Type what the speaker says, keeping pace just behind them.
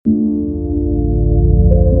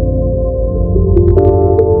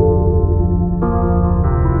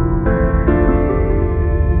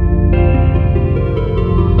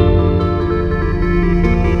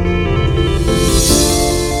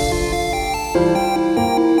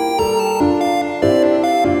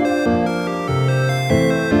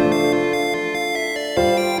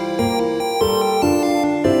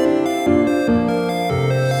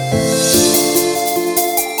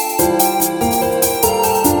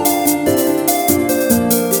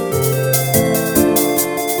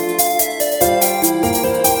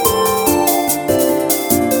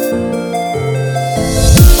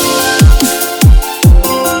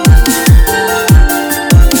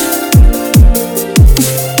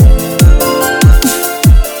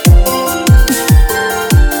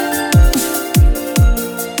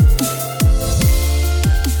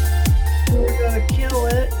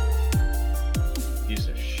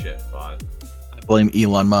Blame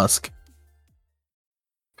Elon Musk.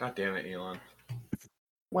 God damn it, Elon.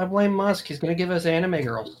 Why blame Musk? He's going to give us anime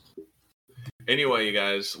girls. Anyway, you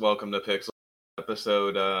guys, welcome to Pixel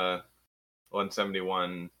episode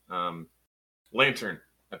 171. Lantern.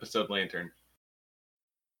 Episode Lantern.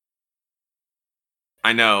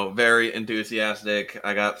 I know, very enthusiastic.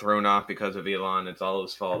 I got thrown off because of Elon. It's all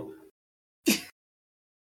his fault.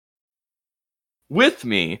 With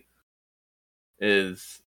me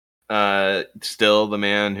is still the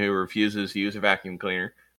man who refuses to use a vacuum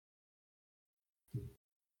cleaner.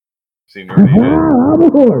 Senior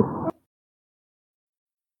David.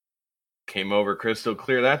 Came over crystal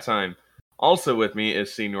clear that time. Also with me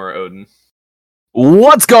is Senior Odin.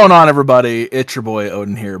 What's going on, everybody? It's your boy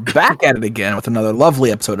Odin here, back at it again with another lovely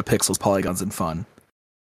episode of Pixels, Polygons, and Fun.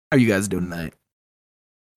 How are you guys doing tonight?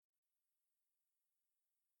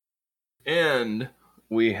 And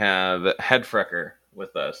we have Headfrecker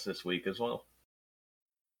with us this week as well.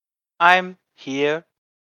 I'm here.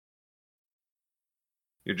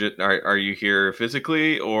 You're just are you here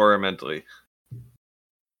physically or mentally?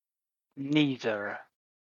 Neither.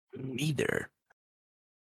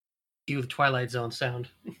 You have Twilight Zone sound.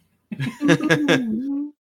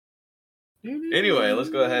 Anyway, let's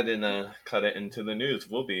go ahead and cut it into the news.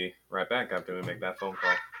 We'll be right back after we make that phone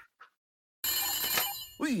call.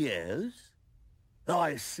 Yes,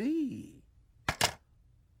 I see.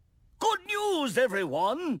 Good news,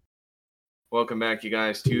 everyone! Welcome back, you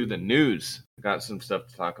guys, to the news. Got some stuff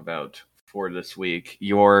to talk about for this week.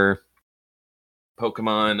 Your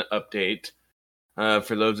Pokemon update.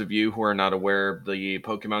 For those of you who are not aware, the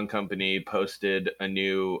Pokemon Company posted a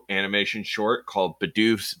new animation short called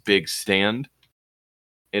Bidoof's Big Stand.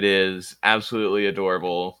 It is absolutely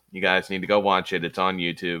adorable. You guys need to go watch it. It's on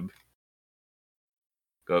YouTube.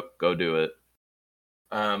 Go do it.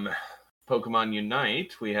 Pokemon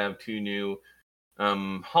Unite, we have two new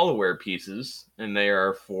Hollowware pieces, and they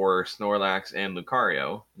are for Snorlax and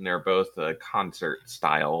Lucario, and they're both concert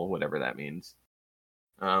style, whatever that means.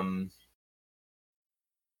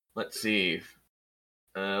 Let's see.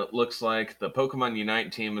 Looks like the Pokemon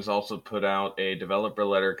Unite team has also put out a developer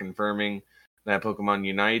letter confirming that Pokemon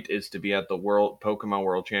Unite is to be at the Pokemon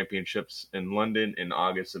World Championships in London in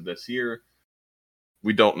August of this year.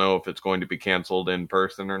 We don't know if it's going to be canceled in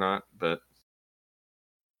person or not, but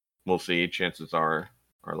we'll see. Chances are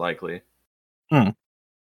likely.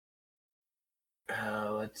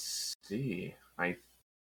 Let's see.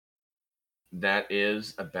 That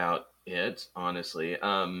is about it, honestly.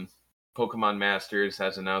 Pokemon Masters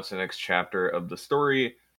has announced the next chapter of the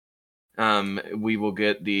story. We will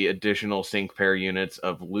get the additional sync pair units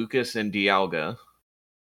of Lucas and Dialga.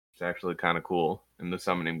 It's actually kind of cool in the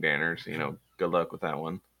summoning banners. Good luck with that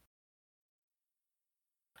one.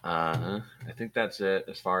 I think that's it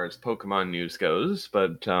as far as Pokemon news goes,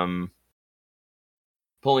 but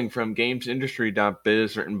pulling from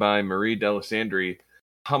GamesIndustry.biz, written by Marie Delisandri,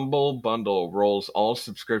 Humble Bundle rolls all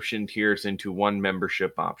subscription tiers into one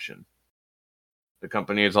membership option. The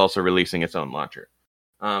company is also releasing its own launcher.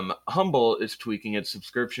 Humble is tweaking its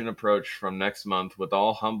subscription approach from next month, with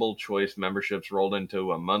all Humble Choice memberships rolled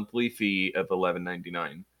into a monthly fee of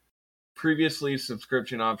 $11.99. Previously,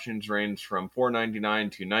 subscription options ranged from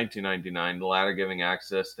 $4.99 to $19.99, the latter giving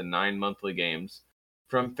access to 9 monthly games.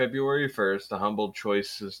 From February 1st, the Humble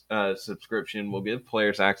Choice subscription will give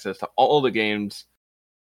players access to all the games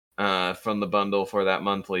from the bundle for that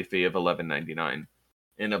monthly fee of $11.99.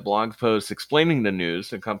 In a blog post explaining the news,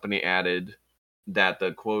 the company added that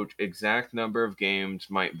the, quote, exact number of games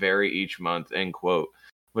might vary each month, end quote,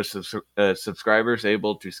 with subscribers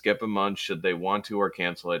able to skip a month should they want to or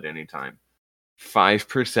cancel at any time.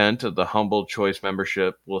 5% of the Humble Choice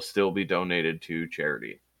membership will still be donated to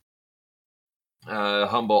charity.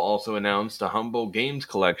 Humble also announced a Humble Games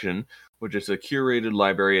Collection, which is a curated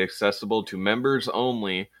library accessible to members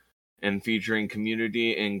only and featuring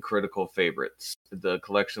community and critical favorites. The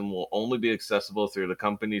collection will only be accessible through the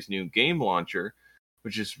company's new game launcher,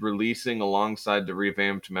 which is releasing alongside the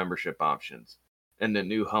revamped membership options. In the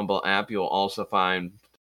new Humble app, you'll also find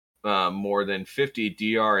more than 50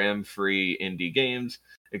 DRM-free indie games,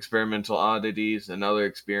 experimental oddities, and other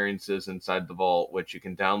experiences inside the vault, which you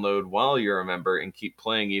can download while you're a member and keep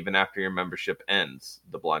playing even after your membership ends,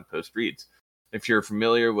 the blog post reads. If you're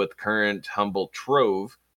familiar with current Humble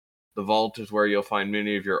Trove, the vault is where you'll find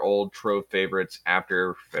many of your old Trove favorites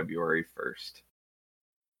after February 1st.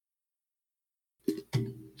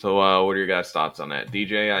 So, what are your guys' thoughts on that?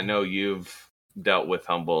 DJ, I know you've dealt with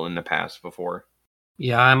Humble in the past before.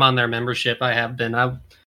 Yeah, I'm on their membership. I have been.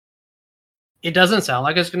 It doesn't sound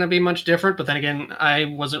like it's going to be much different, but then again, I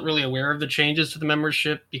wasn't really aware of the changes to the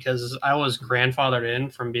membership because I was grandfathered in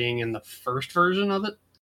from being in the first version of it.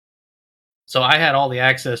 So I had all the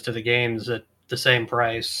access to the games at the same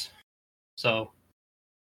price. So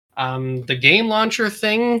the game launcher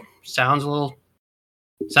thing sounds a little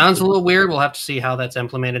weird. We'll have to see how that's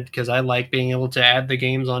implemented because I like being able to add the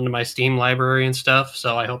games onto my Steam library and stuff,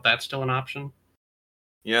 so I hope that's still an option.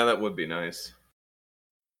 Yeah, that would be nice.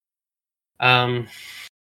 But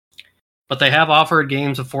they have offered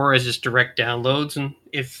games before as just direct downloads, and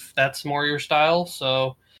if that's more your style,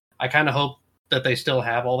 so I kind of hope that they still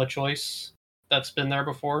have all the choice that's been there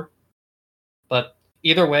before. But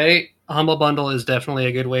either way, Humble Bundle is definitely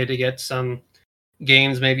a good way to get some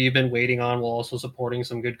games maybe you've been waiting on while also supporting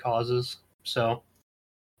some good causes. So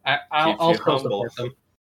I'll still support them.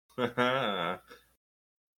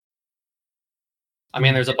 I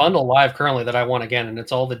mean, there's a bundle live currently that I want again, and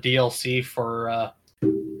it's all the DLC for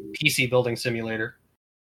PC Building Simulator.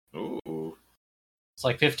 Ooh. It's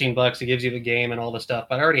like $15. It gives you the game and all the stuff,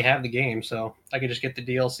 but I already have the game, so I could just get the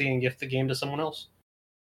DLC and gift the game to someone else.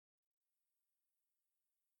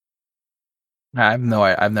 I've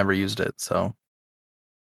never used it, so.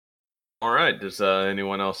 All right. Does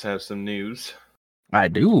anyone else have some news? I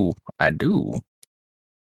do.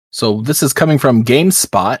 So this is coming from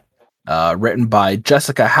GameSpot, written by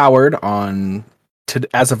Jessica Howard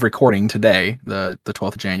as of recording today, the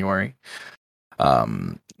 12th of January.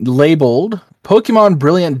 Labeled Pokemon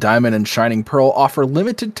Brilliant Diamond and Shining Pearl offer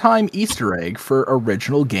limited time Easter egg for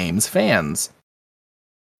original games fans.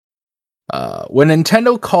 When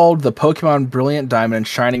Nintendo called the Pokemon Brilliant Diamond and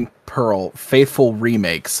Shining Pearl faithful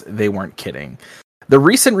remakes, they weren't kidding. The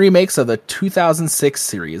recent remakes of the 2006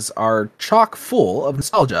 series are chock full of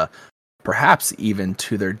nostalgia, perhaps even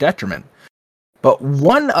to their detriment. But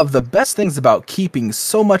one of the best things about keeping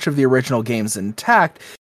so much of the original games intact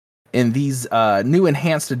in these new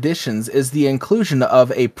enhanced editions is the inclusion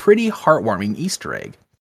of a pretty heartwarming Easter egg.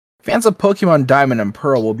 Fans of Pokemon Diamond and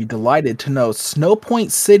Pearl will be delighted to know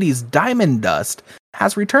Snowpoint City's Diamond Dust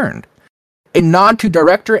has returned. A nod to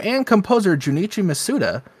director and composer Junichi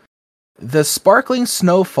Masuda, the sparkling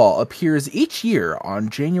snowfall appears each year on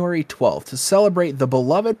January 12th to celebrate the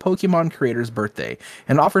beloved Pokemon creator's birthday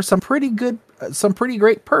and offers some pretty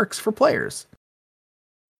great perks for players.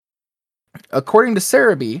 According to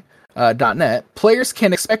Cerebi.net, players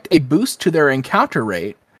can expect a boost to their encounter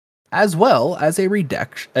rate as well as a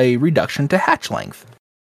reduction to hatch length.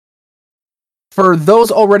 For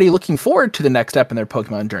those already looking forward to the next step in their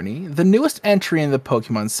Pokemon journey, the newest entry in the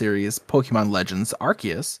Pokemon series, Pokemon Legends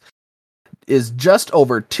Arceus, is just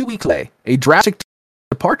over 2 weeks away. A drastic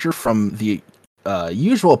departure from the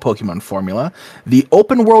usual Pokemon formula, the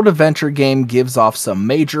open-world adventure game gives off some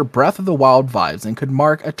major Breath of the Wild vibes and could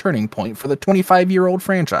mark a turning point for the 25-year-old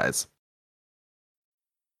franchise.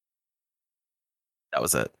 That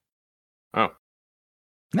was it. Oh.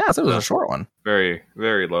 Yeah, so it was a short one. Very,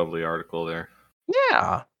 very lovely article there.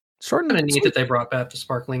 Yeah. Short and Kind of neat that they brought back the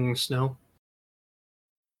sparkling snow.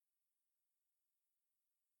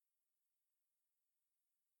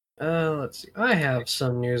 Let's see. I have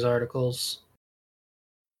some news articles.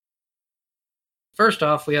 First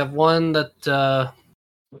off, we have one that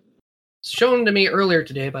shown to me earlier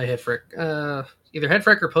today by Headfrick. Either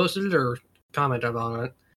Headfricker posted it or commented on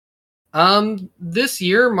it. This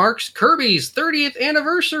year marks Kirby's 30th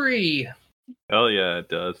anniversary. Hell yeah, it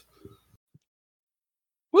does.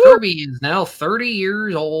 Woo! Kirby is now 30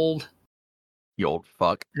 years old. You old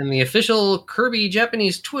fuck. And the official Kirby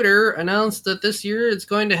Japanese Twitter announced that this year it's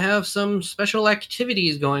going to have some special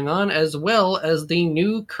activities going on, as well as the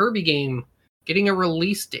new Kirby game getting a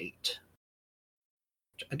release date.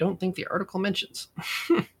 Which I don't think the article mentions.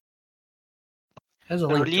 Has a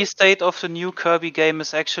The link. release date of the new Kirby game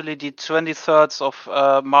is actually the 23rd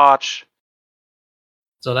of March.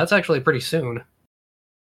 So that's actually pretty soon.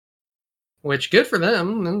 Which, good for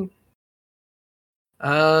them.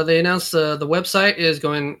 They announced the website is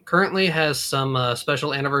currently has some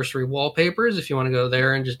special anniversary wallpapers if you want to go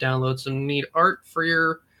there and just download some neat art for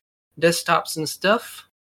your desktops and stuff.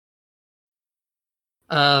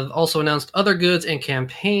 Also announced other goods and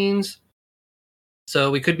campaigns. So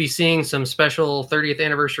we could be seeing some special 30th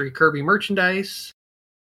anniversary Kirby merchandise.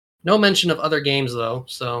 No mention of other games though,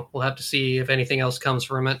 so we'll have to see if anything else comes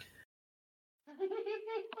from it.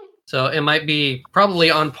 So it might be probably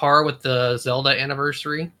on par with the Zelda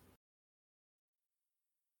anniversary.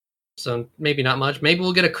 So maybe not much. Maybe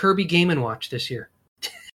we'll get a Kirby Game & Watch this year.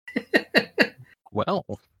 Well,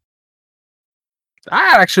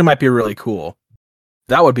 that actually might be really cool.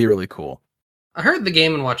 That would be really cool. I heard the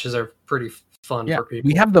Game & Watches are pretty fun for people.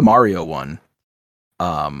 We have the Mario one.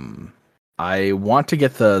 I want to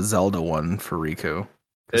get the Zelda one for Riku.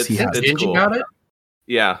 Did you got it?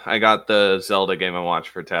 Yeah, I got the Zelda Game & Watch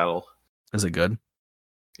for Tattle. Is it good?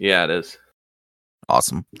 Yeah, it is.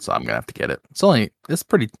 Awesome. So I'm gonna have to get it. It's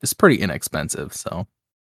pretty inexpensive, so.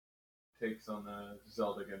 Takes on the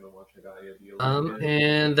Zelda Game & Watch I got you.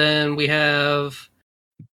 And then we have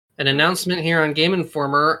an announcement here on Game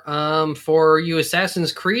Informer for you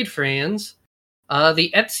Assassin's Creed fans.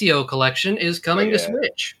 The Ezio collection is coming to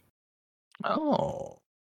Switch. Oh.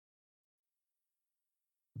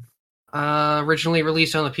 Originally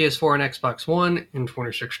released on the PS4 and Xbox One in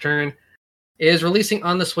 2016, is releasing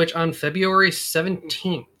on the Switch on February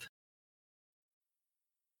 17th.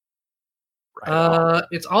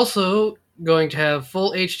 It's also going to have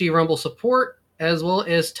full HD Rumble support, as well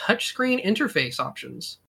as touchscreen interface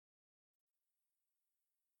options.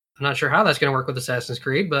 I'm not sure how that's going to work with Assassin's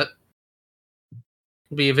Creed, but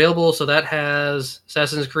it'll be available. So that has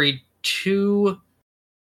Assassin's Creed 2,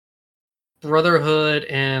 Brotherhood,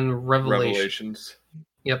 and Revelations.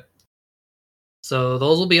 Yep. So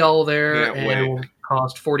those will be all there and will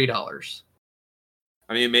cost $40.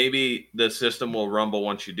 I mean, maybe the system will rumble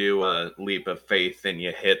once you do a leap of faith and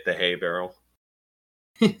you hit the hay barrel.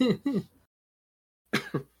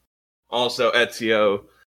 Also, Ezio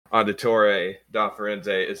Auditore da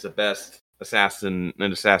Firenze is the best assassin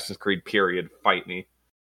in Assassin's Creed, period. Fight me.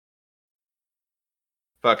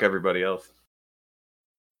 Fuck everybody else.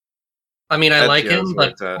 I mean, I like him,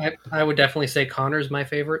 but I would definitely say Connor's my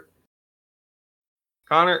favorite.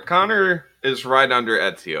 Connor is right under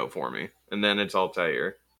Ezio for me, and then it's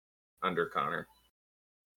Altair under Connor.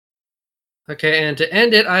 Okay, and to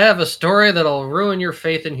end it, I have a story that'll ruin your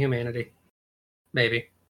faith in humanity. Maybe.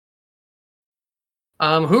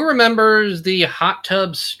 Who remembers the hot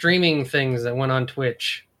tub streaming things that went on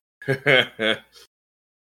Twitch? Where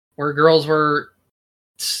girls were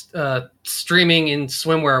streaming in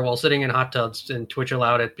swimwear while sitting in hot tubs, and Twitch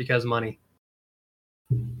allowed it because money.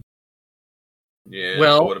 Yeah,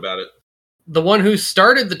 well, so what about it? The one who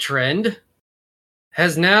started the trend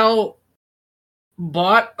has now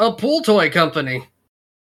bought a pool toy company.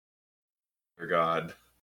 For God.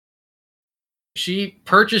 She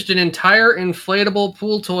purchased an entire inflatable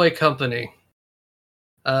pool toy company.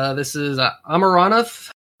 This is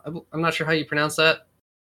Amaranth. I'm not sure how you pronounce that.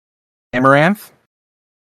 Amaranth?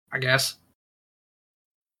 I guess.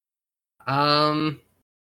 So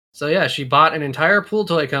yeah, she bought an entire pool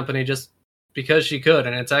toy company just because she could,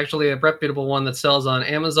 and it's actually a reputable one that sells on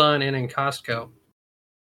Amazon and in Costco.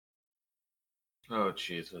 Oh,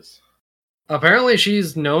 Jesus. Apparently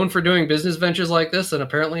she's known for doing business ventures like this, and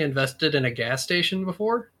apparently invested in a gas station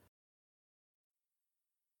before.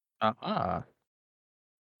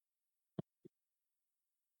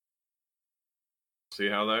 See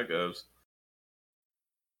how that goes.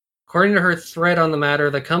 According to her thread on the matter,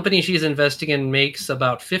 the company she's investing in makes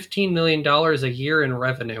about $15 million a year in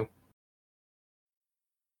revenue.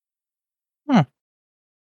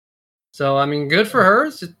 So, I mean, good for her.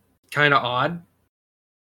 It's kind of odd.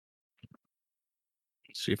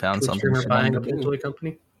 She found something. She buying a pool toy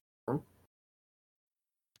company.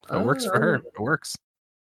 It works for her. It works.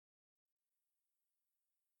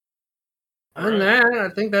 And that, I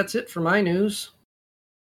think that's it for my news.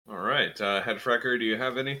 All right. Headfrecker, do you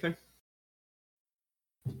have anything?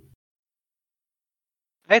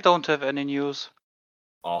 I don't have any news.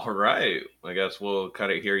 All right. I guess we'll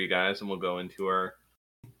cut it here, you guys, and we'll go into our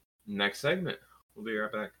next segment. We'll be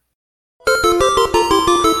right back.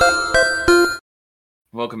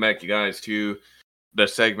 Welcome back, you guys, to the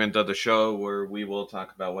segment of the show where we will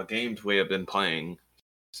talk about what games we have been playing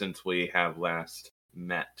since we have last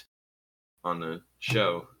met on the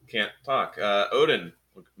show. Can't talk. Odin,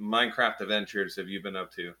 what Minecraft adventures have you been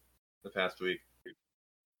up to the past week?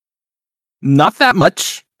 Not that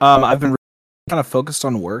much. I've been kind of focused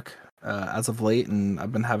on work as of late, and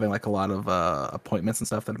I've been having like a lot of appointments and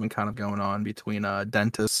stuff that have been kind of going on between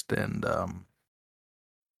dentist and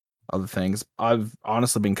other things. I've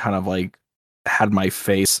honestly been kind of like had my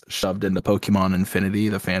face shoved into Pokemon Infinity,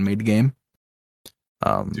 the fan made game.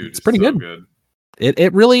 Dude, it's pretty so good.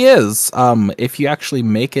 It really is. If you actually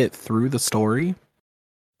make it through the story,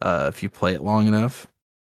 if you play it long enough,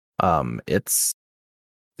 it's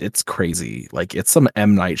crazy. Like it's some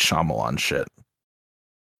M. Night Shyamalan shit.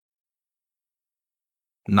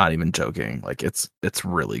 Not even joking. Like it's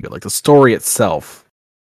really good. Like the story itself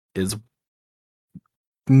is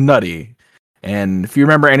nutty. And if you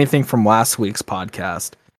remember anything from last week's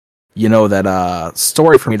podcast, you know that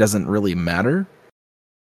story for me doesn't really matter.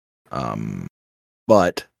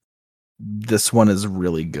 But this one is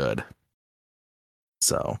really good.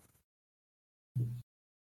 So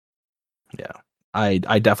yeah. I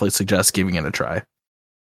definitely suggest giving it a try.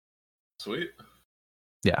 Sweet.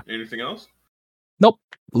 Yeah. Anything else? Nope.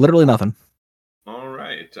 Literally nothing. All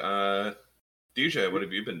right. DJ, what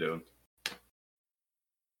have you been doing?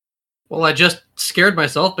 Well, I just scared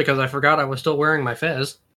myself because I forgot I was still wearing my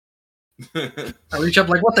fez. I reach up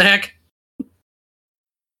like, what the heck?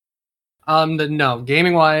 No,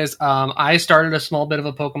 gaming wise, I started a small bit of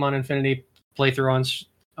a Pokemon Infinity playthrough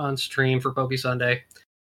on stream for Poke Sunday.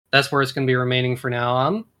 That's where it's going to be remaining for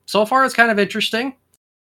now. So far it's kind of interesting.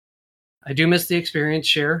 I do miss the experience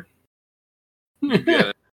share. You get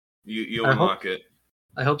it. You unlock it.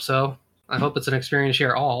 I hope so. I hope it's an experience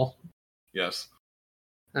share all. Yes.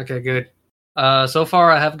 Okay, good. So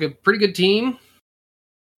far I have a pretty good team.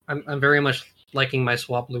 I'm very much liking my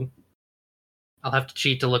Swablu. I'll have to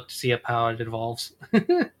cheat to look to see how it evolves.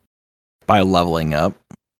 By leveling up.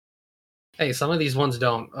 Hey, some of these ones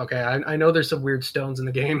don't. Okay, I know there's some weird stones in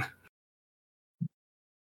the game.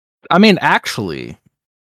 I mean, actually,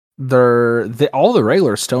 all the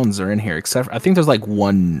regular stones are in here, except I think there's like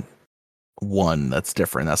one that's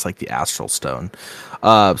different. That's like the Astral Stone.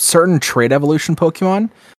 Certain trait evolution Pokemon,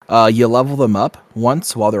 you level them up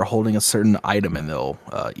once while they're holding a certain item, and they'll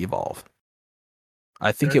evolve.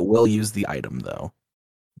 I think it will use the item though.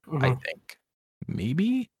 Mm-hmm. I think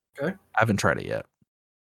maybe. Okay. I haven't tried it yet.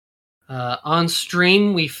 On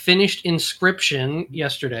stream, we finished Inscription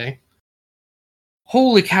yesterday.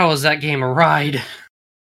 Holy cow, is that game a ride!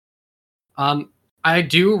 I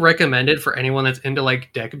do recommend it for anyone that's into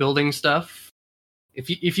like deck building stuff.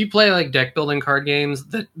 If you play like deck building card games,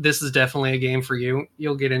 this is definitely a game for you.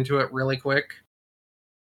 You'll get into it really quick,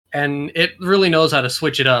 and it really knows how to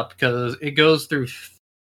switch it up because it goes through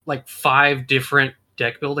like 5 different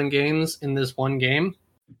deck building games in this one game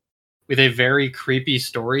with a very creepy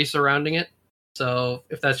story surrounding it. So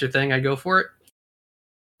if that's your thing, I'd go for it.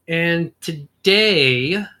 And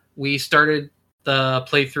today we started the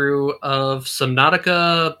playthrough of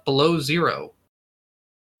Subnautica Below Zero,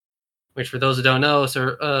 which for those who don't know,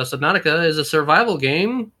 Subnautica is a survival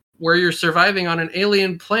game where you're surviving on an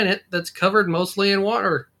alien planet that's covered mostly in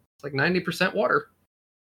water. It's like 90% water.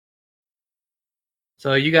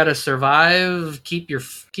 So you got to survive, keep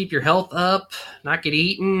your health up, not get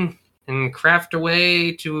eaten, and craft a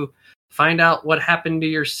way to find out what happened to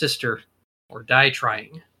your sister, or die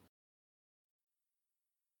trying.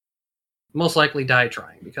 Most likely die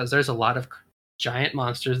trying, because there's a lot of giant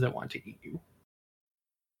monsters that want to eat you.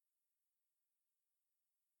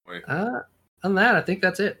 Wait. Other than that, I think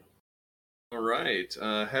that's it. All right.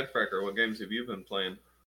 Headfrecker, what games have you been playing?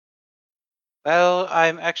 Well,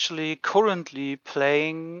 I'm actually currently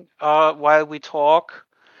playing, while we talk,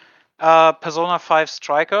 Persona 5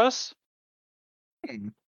 Strikers.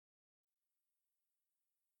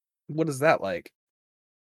 What is that like?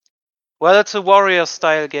 Well, it's a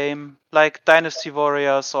warrior-style game, like Dynasty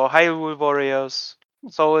Warriors or Hyrule Warriors.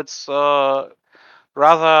 So it's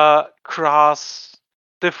rather crass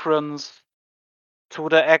difference to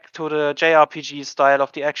the JRPG style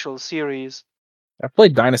of the actual series. I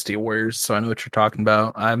played Dynasty Warriors, so I know what you're talking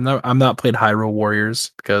about. I'm not played Hyrule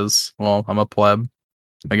Warriors because, well, I'm a pleb,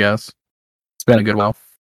 I guess. It's been a good while.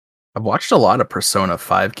 I've watched a lot of Persona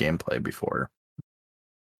 5 gameplay before.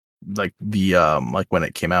 Like the like when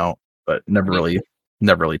it came out, but never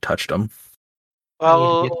really touched them.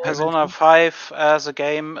 Well, get there Persona 5 as a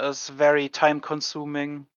game is very time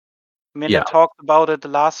consuming. I mean, Yeah. I talked about it the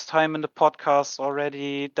last time in the podcast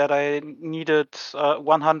already that I needed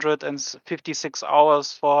 156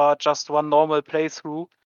 hours for just one normal playthrough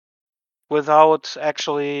without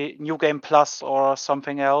actually New Game Plus or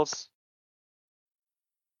something else.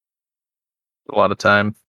 A lot of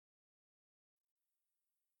time.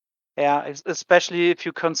 Yeah, especially if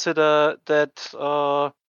you consider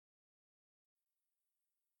that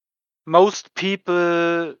most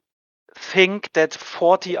people think that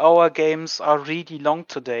 40-hour games are really long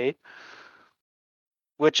today,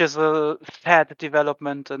 which is a sad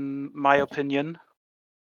development in my opinion.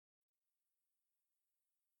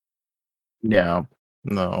 Yeah.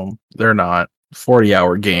 No, they're not.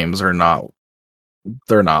 40-hour games are not.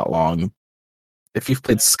 They're not long. If you've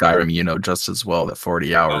played Skyrim, you know just as well that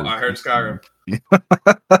 40 hours. Oh, I heard Skyrim.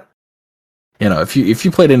 You know, if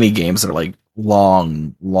you played any games that are like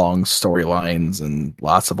long storylines and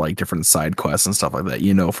lots of like different side quests and stuff like that,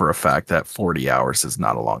 you know for a fact that 40 hours is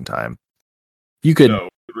not a long time. You could, No,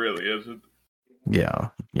 it really isn't. yeah,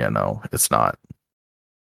 no, it's not.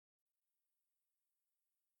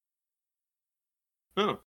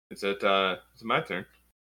 Oh, is it my turn?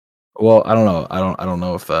 Well, I don't know. I don't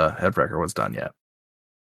know if the headbreaker was done yet.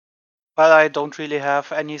 But I don't really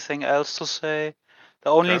have anything else to say. The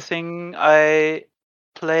only Okay. thing I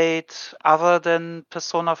played other than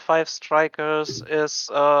Persona 5 Strikers is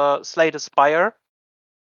Slay the Spire.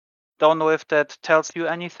 Don't know if that tells you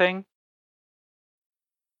anything.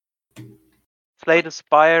 Slay the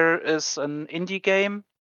Spire is an indie game.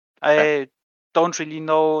 I don't really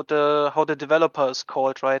know how the developer is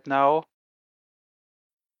called right now.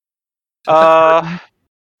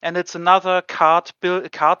 And it's another card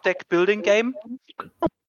deck building game,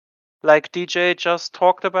 like DJ just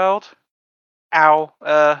talked about. Ow!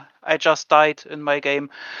 I just died in my game.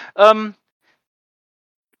 And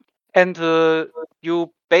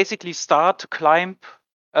you basically start to climb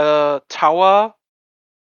a tower,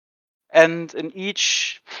 and in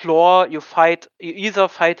each floor you either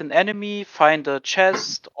fight an enemy, find a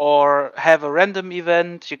chest, or have a random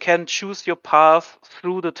event. You can choose your path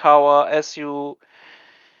through the tower as you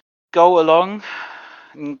go along,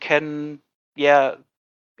 and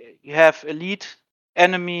you have elite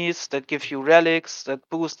enemies that give you relics that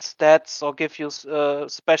boost stats or give you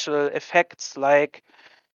special effects, like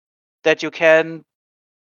that you can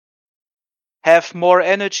have more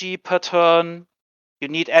energy per turn. You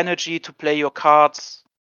need energy to play your cards.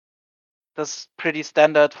 That's pretty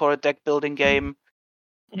standard for a deck building game.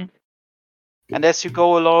 And as you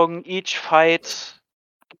go along, each fight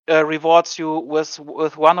rewards you with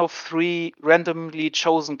one of 3 randomly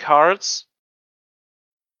chosen cards.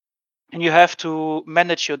 And you have to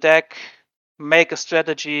manage your deck, make a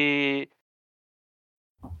strategy,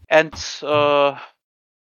 and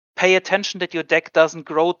pay attention that your deck doesn't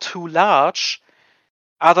grow too large.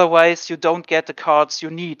 Otherwise, you don't get the cards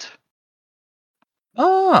you need.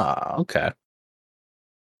 Ah, okay.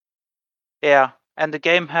 Yeah, and the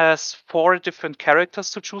game has 4 different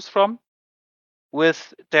characters to choose from,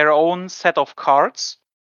 with their own set of cards.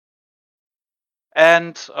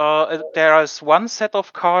 And there is one set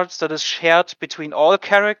of cards that is shared between all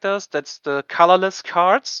characters. That's the colorless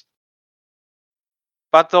cards.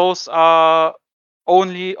 But those are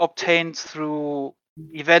only obtained through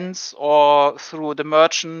events or through the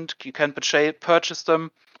merchant. You can purchase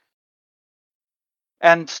them.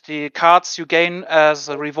 And the cards you gain as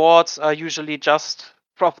rewards are usually just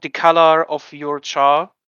from the color of your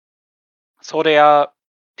char. So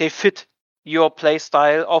they fit your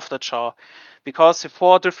playstyle of the char. Because the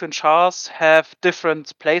 4 different chars have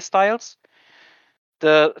different playstyles.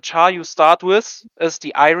 The char you start with is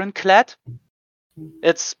the Ironclad.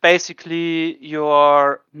 It's basically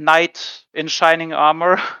your knight in shining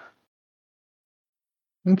armor.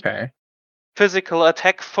 Okay. Physical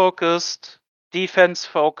attack focused, defense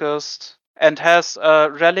focused, and has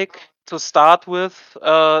a relic to start with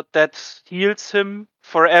that heals him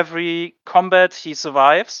for every combat he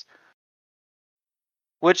survives,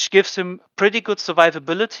 which gives him pretty good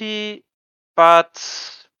survivability,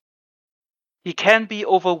 but he can be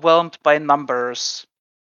overwhelmed by numbers.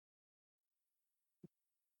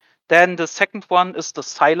 Then the second one is the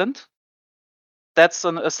Silent. That's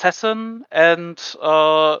an assassin and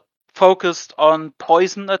focused on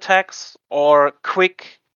poison attacks or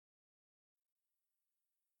quick,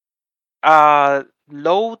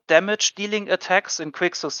 low damage dealing attacks in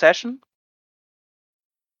quick succession.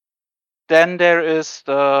 Then there is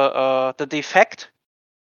the Defect.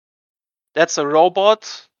 That's a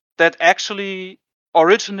robot that actually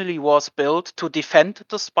originally was built to defend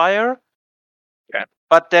the Spire. Yeah.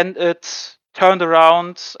 But then it turned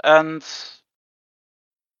around and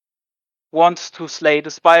wants to slay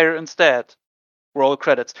the Spire instead. Roll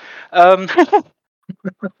credits. The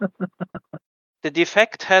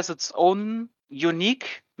Defect has its own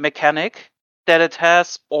unique mechanic, that it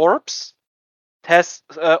has orbs. It has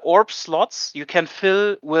orb slots you can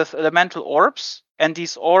fill with elemental orbs, and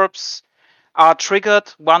these orbs are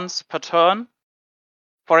triggered once per turn.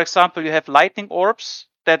 For example, you have lightning orbs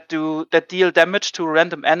that deal damage to a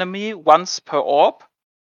random enemy once per orb.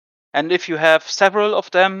 And if you have several of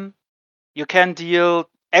them, you can deal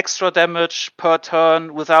extra damage per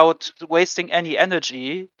turn without wasting any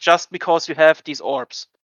energy, just because you have these orbs.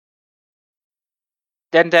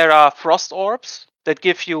 Then there are frost orbs that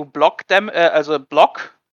give you block as a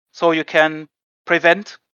block, so you can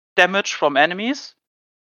prevent damage from enemies.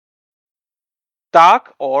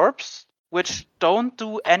 Dark orbs, which don't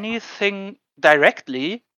do anything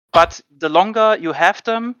directly, but the longer you have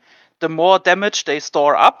them, the more damage they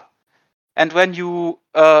store up. And when you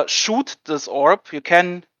shoot this orb, you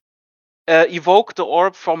can evoke the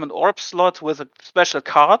orb from an orb slot with a special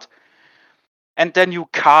card, and then you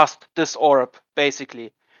cast this orb,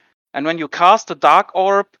 basically. And when you cast the dark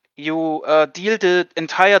orb, you deal the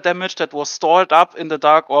entire damage that was stored up in the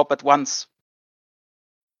dark orb at once.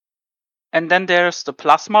 And then there's the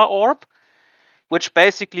plasma orb, which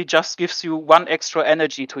basically just gives you 1 extra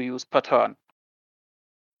energy to use per turn.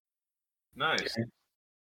 Nice.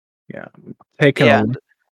 Yeah. Taking Yeah,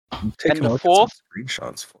 a and the look fourth- at some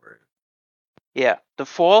screenshots for it. Yeah, the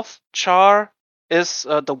fourth char is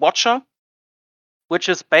the Watcher, which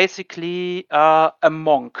is basically a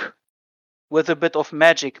monk with a bit of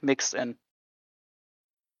magic mixed in.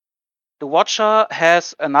 The Watcher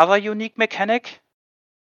has another unique mechanic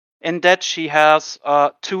in that she has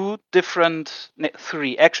three different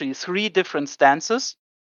stances.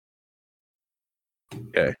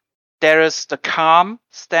 Okay. There is the calm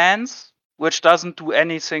stance, which doesn't do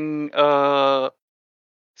anything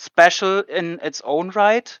special in its own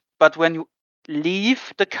right, but when you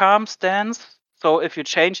leave the calm stance, so if you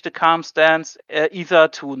change the calm stance either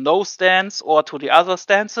to no stance or to the other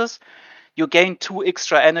stances, you gain 2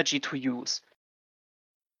 extra energy to use.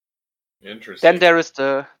 Interesting. Then there is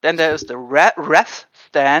the wrath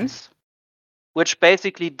stance, which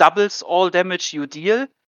basically doubles all damage you deal,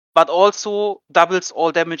 but also doubles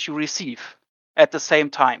all damage you receive at the same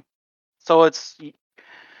time. So it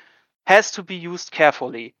has to be used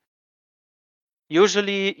carefully.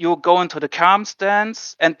 Usually you go into the calm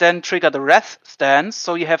stance and then trigger the wrath stance,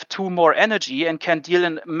 so you have 2 more energy and can deal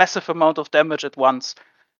a massive amount of damage at once.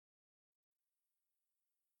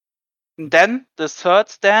 And then the third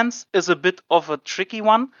stance is a bit of a tricky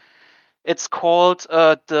one. It's called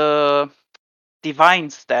the divine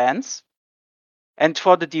stance. And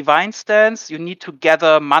for the divine stance, you need to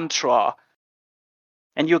gather mantra.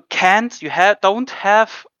 And you don't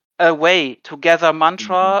have a way to gather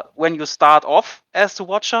mantra when you start off as the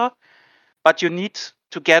Watcher, but you need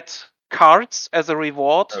to get cards as a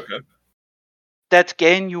reward that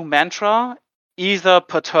gain you mantra, either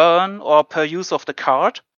per turn or per use of the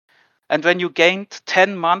card. And when you gained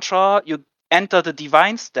 10 mantra, you enter the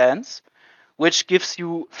divine stance, which gives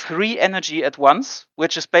you 3 energy at once,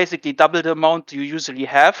 which is basically double the amount you usually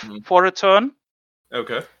have for a turn.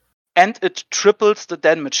 Okay. And it triples the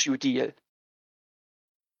damage you deal.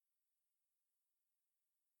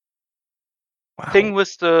 Wow. Thing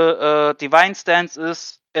with the divine stance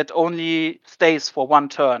is it only stays for 1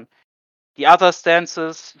 turn. The other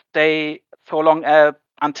stances stay so long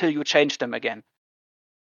until you change them again.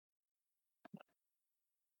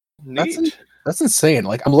 Neat. That's insane.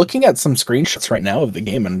 Like, I'm looking at some screenshots right now of the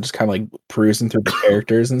game and just kind of like perusing through the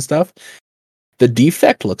characters and stuff. The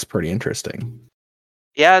defect looks pretty interesting.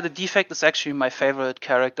 Yeah, the defect is actually my favorite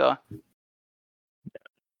character.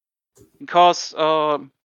 Because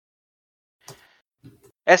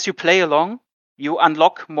as you play along, you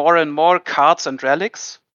unlock more and more cards and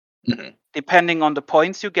relics, depending on the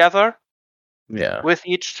points you gather with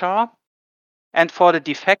each char. And for the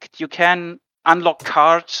defect, you can unlock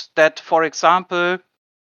cards that, for example,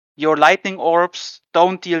 your lightning orbs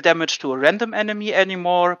don't deal damage to a random enemy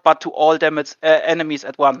anymore, but to all enemies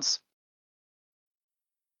at once.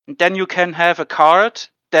 And then you can have a card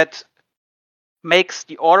that makes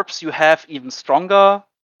the orbs you have even stronger.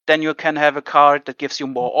 Then you can have a card that gives you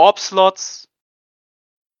more orb slots.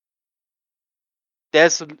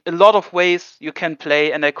 There's a lot of ways you can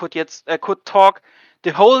play, and I could talk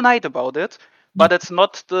the whole night about it, but it's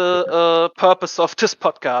not the purpose of this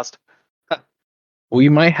podcast. We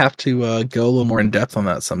might have to go a little more in depth on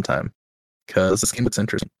that sometime, because this game looks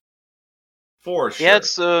interesting. For sure. Yeah,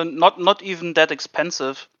 it's not even that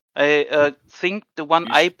expensive. I think the one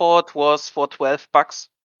I bought was for $12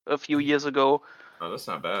 a few years ago. Oh, that's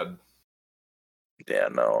not bad. Yeah,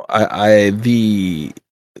 no.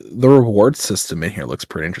 The reward system in here looks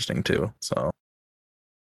pretty interesting too. So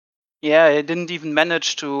yeah, I didn't even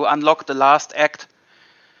manage to unlock the last act.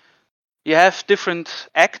 You have different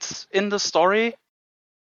acts in the story.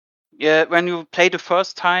 Yeah, when you play the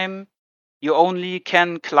first time, you only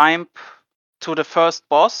can climb to the first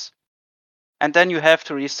boss, and then you have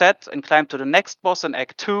to reset and climb to the next boss in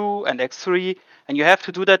Act 2 and Act 3, and you have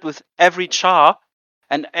to do that with every char.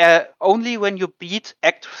 And only when you beat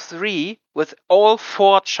Act 3 with all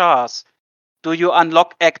 4 chars do you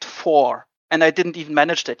unlock Act 4. And I didn't even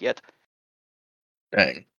manage that yet.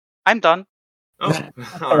 Dang. I'm done. Oh,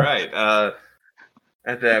 all right.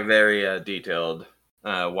 That's a very detailed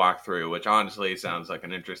walkthrough, which honestly sounds like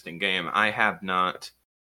an interesting game. I have not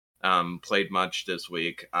played much this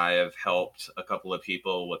week. I have helped a couple of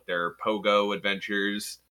people with their Pogo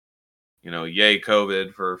adventures. You know, yay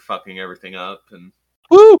COVID for fucking everything up, and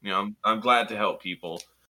Woo! you know, I'm glad to help people.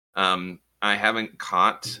 I haven't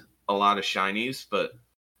caught a lot of shinies, but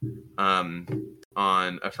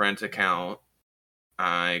on a friend's account,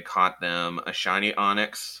 I caught them a shiny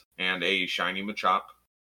Onyx and a shiny Machop.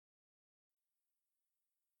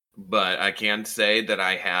 But I can say that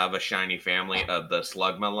I have a shiny family of the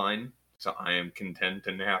Slugma line, so I am content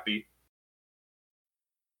and happy.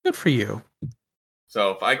 Good for you.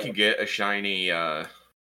 So if I could get a shiny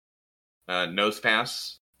Nose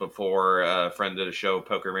Pass before a friend of the show,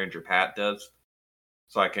 Poker Ranger Pat, does,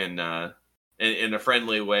 so I can, in a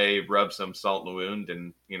friendly way, rub some salt in the wound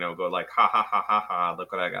and, you know, go like, ha ha ha ha ha,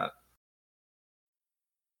 look what I got.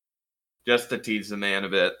 Just to tease the man a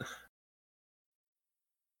bit.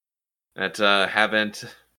 That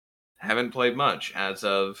haven't played much as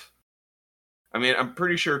of. I mean, I'm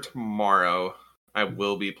pretty sure tomorrow I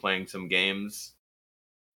will be playing some games.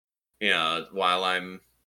 Yeah, while I'm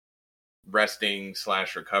resting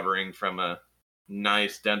 / recovering from a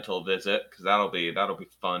nice dental visit, because that'll be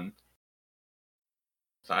fun.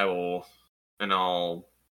 So I will, in all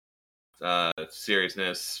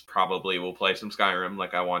seriousness, probably will play some Skyrim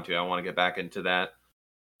like I want to. I want to get back into that.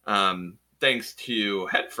 Thanks to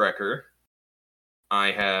Headfrecker, I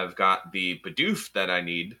have got the Bidoof that I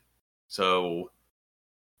need. So,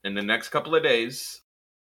 in the next couple of days,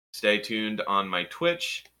 stay tuned on my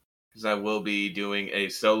Twitch, because I will be doing a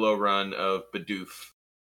solo run of Bidoof.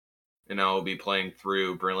 And I will be playing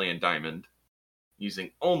through Brilliant Diamond, using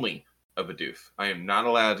only a Bidoof. I am not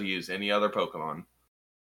allowed to use any other Pokemon.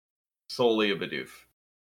 Solely a Bidoof.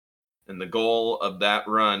 And the goal of that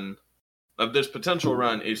run, of this potential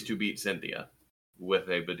run, is to beat Cynthia with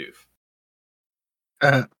a Bidoof.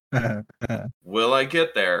 Will I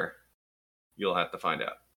get there? You'll have to find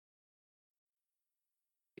out.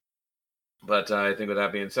 But I think with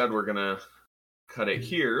that being said, we're going to cut it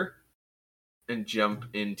here and jump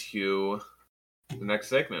into the next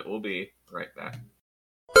segment. We'll be right back.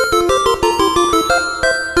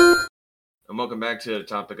 And welcome back to the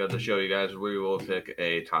topic of the show, you guys. We will pick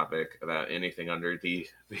a topic about anything under the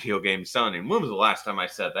video game sun. And when was the last time I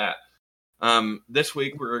said that? This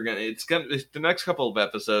week it's the next couple of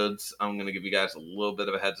episodes. I'm gonna give you guys a little bit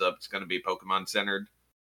of a heads up. It's gonna be Pokemon centered.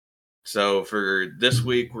 So for this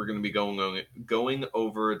week, we're gonna be going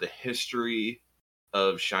over the history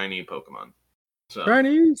of shiny Pokemon. So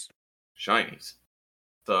shinies.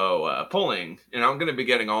 So pulling, and I'm gonna be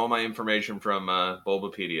getting all my information from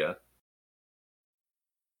Bulbapedia.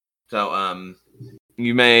 So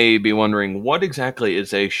you may be wondering, what exactly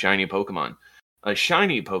is a shiny Pokemon? A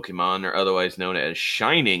shiny Pokemon, or otherwise known as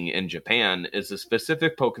Shining in Japan, is a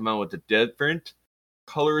specific Pokemon with a different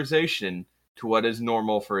colorization to what is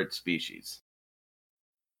normal for its species.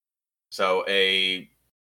 So a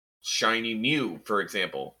shiny Mew, for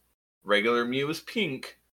example. Regular Mew is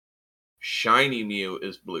pink. Shiny Mew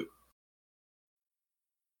is blue.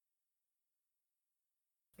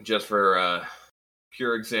 Just for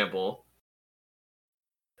pure example.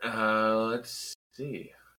 Let's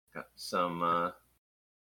see. Got some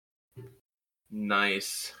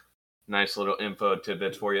nice little info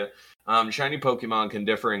tidbits for you. Shiny Pokemon can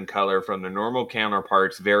differ in color from their normal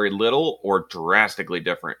counterparts very little or drastically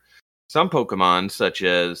different. Some Pokemon, such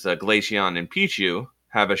as Glaceon and Pichu,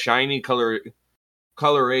 have a shiny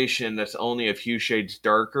coloration that's only a few shades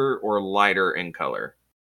darker or lighter in color,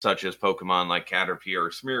 such as Pokemon like Caterpie or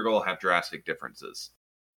Smeargle have drastic differences.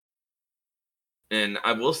 And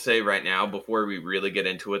I will say right now, before we really get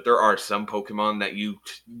into it, there are some Pokemon that you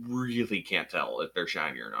really can't tell if they're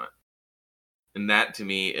shiny or not. And that, to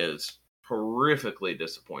me, is horrifically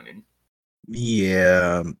disappointing.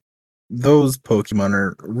 Yeah, those Pokemon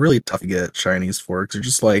are really tough to get shinies for, because they're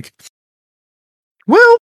just like,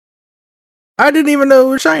 well, I didn't even know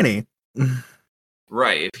it was shiny.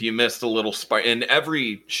 Right, if you missed a little spark. And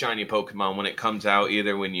every shiny Pokemon, when it comes out,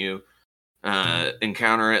 either when you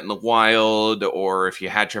encounter it in the wild, or if you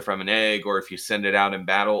hatch it from an egg, or if you send it out in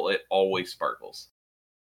battle, it always sparkles.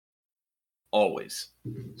 Always.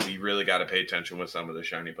 So you really got to pay attention with some of the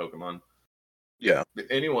shiny Pokemon. Yeah. But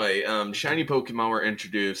anyway, shiny Pokemon were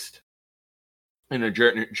introduced in a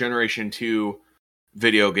Generation 2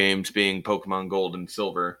 video games being Pokemon Gold and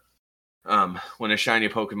Silver. When a shiny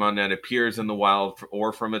Pokemon that appears in the wild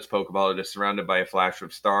or from its Pokeball, it is surrounded by a flash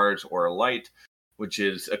of stars or a light, which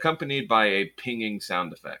is accompanied by a pinging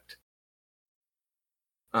sound effect.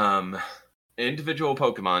 Individual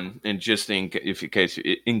Pokemon, and just in case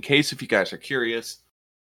if you guys are curious,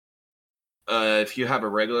 if you have a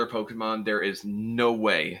regular Pokemon, there is no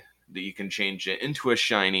way that you can change it into a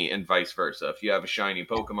shiny and vice versa. If you have a shiny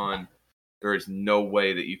Pokemon, there is no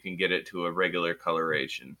way that you can get it to a regular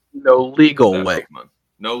coloration. No legal way. Pokemon.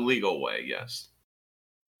 No legal way, yes.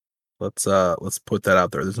 Let's put that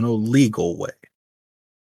out there. There's no legal way.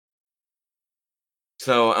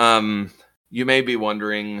 So, you may be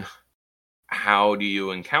wondering, how do you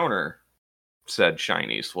encounter said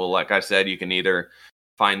shinies? Well, like I said, you can either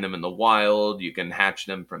find them in the wild, you can hatch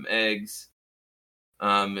them from eggs.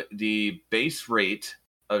 The base rate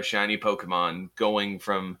of shiny Pokemon going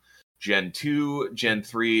from Gen 2, Gen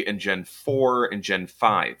 3, and Gen 4, and Gen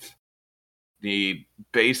 5. The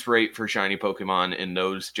base rate for shiny Pokemon in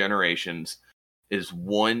those generations is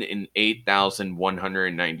 1 in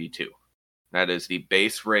 8,192. That is the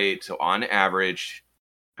base rate. So on average,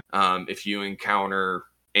 if you encounter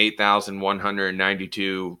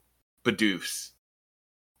 8,192 Bidoofs,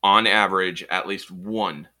 on average, at least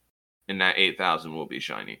one in that 8,000 will be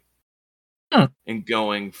shiny. And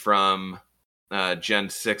going from Gen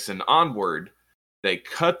 6 and onward, they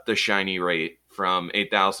cut the shiny rate from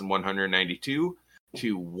 8,192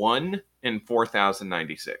 to 1 in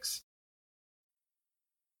 4,096.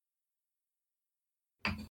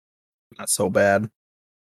 Not so bad.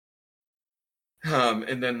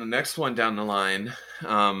 And then the next one down the line,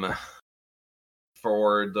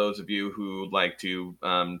 for those of you who like to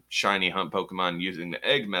shiny hunt Pokemon using the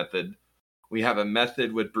egg method, we have a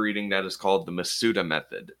method with breeding that is called the Masuda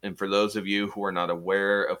method. And for those of you who are not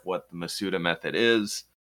aware of what the Masuda method is,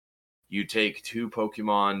 you take two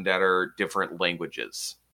Pokemon that are different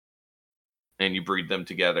languages and you breed them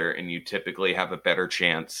together, and you typically have a better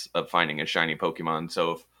chance of finding a shiny Pokemon.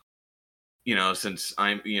 So if, since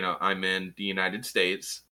I'm in the United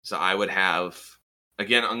States, so I would have,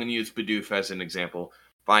 again, I'm going to use Bidoof as an example.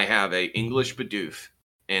 If I have a English Bidoof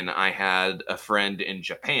and I had a friend in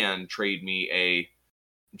Japan trade me a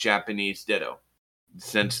Japanese Ditto,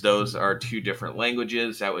 since those are two different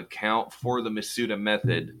languages, that would count for the Masuda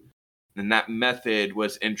method. And that method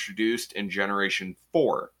was introduced in Generation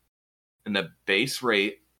 4. And the base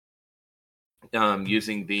rate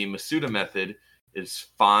using the Masuda method is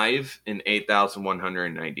 5 in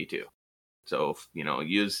 8,192. So,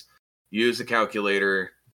 use a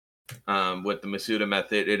calculator with the Masuda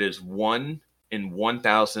method. It is 1 in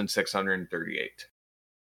 1,638.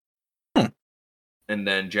 And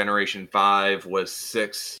then Generation 5 was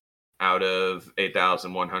 6 out of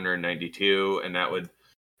 8,192, and that would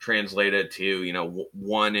translate it to,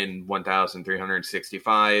 1 in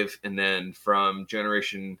 1,365. And then from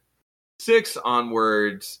Generation 6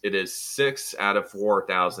 onwards, it is 6 out of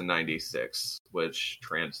 4,096, which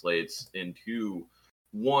translates into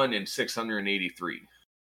 1 in 683.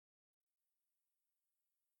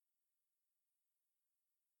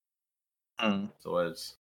 So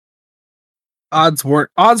it's odds were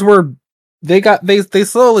they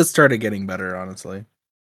slowly started getting better, honestly.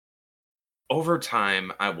 Over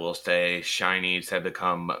time, I will say shinies have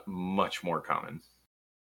become much more common.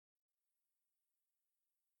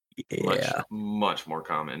 Yeah. Much more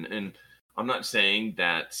common. And I'm not saying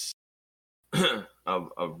that's a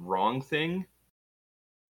wrong thing,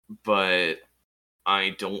 but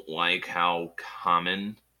I don't like how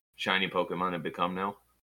common shiny Pokemon have become now.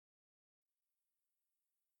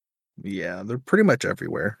 Yeah, they're pretty much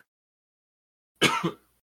everywhere.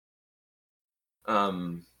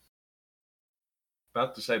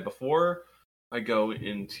 About to say, before I go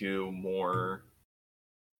into more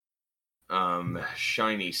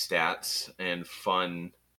shiny stats and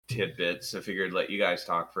fun tidbits, I figured I'd let you guys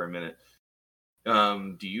talk for a minute.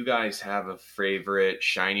 Do you guys have a favorite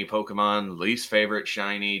shiny Pokemon, least favorite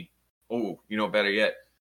shiny? Oh, better yet,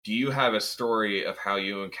 do you have a story of how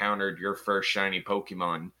you encountered your first shiny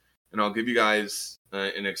Pokemon? And I'll give you guys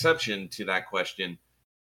an exception to that question.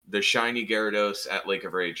 The shiny Gyarados at Lake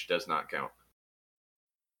of Rage does not count.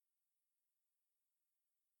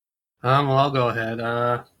 Well, I'll go ahead.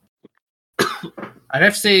 I'd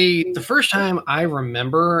have to say the first time I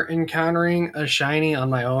remember encountering a shiny on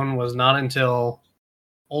my own was not until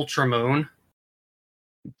Ultra Moon.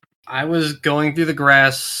 I was going through the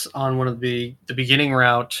grass on one of the beginning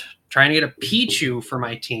route, trying to get a Pichu for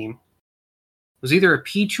my team. It was either a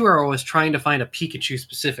Pichu or I was trying to find a Pikachu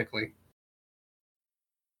specifically.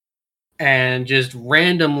 and just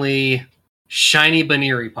randomly shiny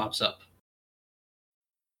Baneri pops up.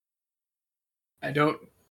 I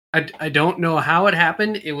don't know how it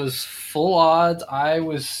happened. It was full odds. I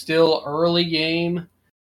was still early game.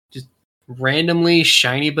 Just randomly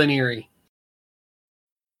shiny Baneri.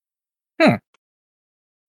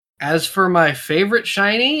 As for my favorite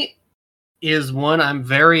shiny, is one I'm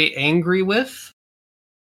very angry with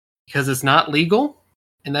because it's not legal,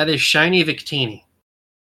 and that is shiny Victini.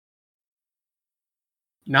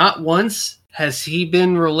 Not once has he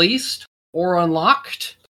been released or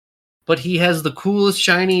unlocked, but he has the coolest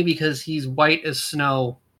shiny because he's white as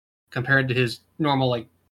snow compared to his normal, like,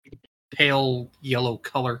 pale yellow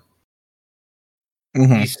color.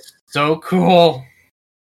 Mhm. He's so cool.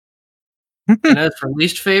 And as for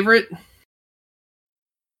least favorite,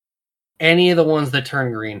 any of the ones that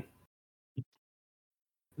turn green.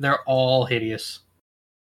 They're all hideous.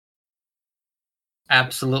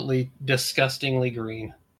 Absolutely disgustingly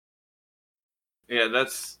green. Yeah,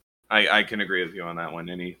 I can agree with you on that one.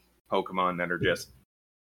 Any Pokemon that are just,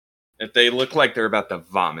 if they look like they're about to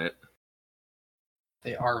vomit,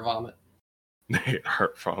 They are vomit. they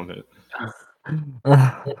are vomit.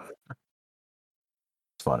 It's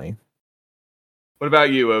funny. What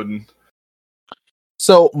about you, Odin?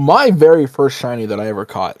 So my very first shiny that I ever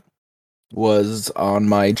caught was on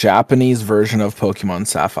my Japanese version of Pokemon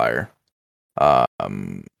Sapphire.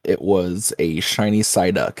 It was a shiny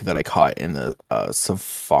Psyduck that I caught in the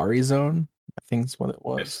Safari Zone. I think is what it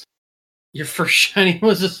was. Yes. Your first shiny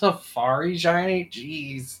was a Safari shiny?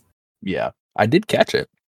 Jeez. Yeah, I did catch it.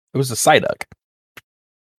 It was a Psyduck.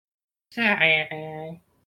 It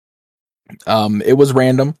was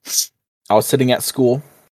random. I was sitting at school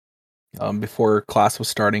before class was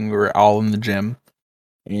starting. We were all in the gym,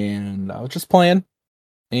 and I was just playing,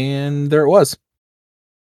 and there it was.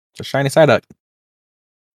 It's a shiny Psyduck.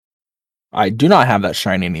 I do not have that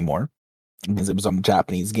shiny anymore because it was on a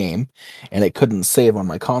Japanese game, and it couldn't save on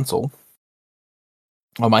my console,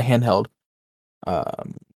 on my handheld.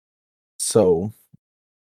 So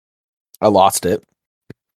I lost it.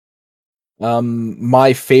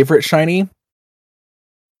 My favorite shiny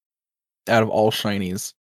out of all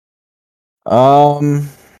shinies.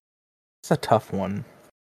 It's a tough one.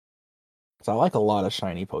 So I like a lot of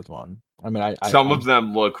shiny Pokemon. I mean, Some of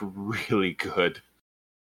them look really good.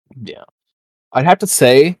 Yeah. I'd have to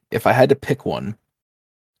say, if I had to pick one,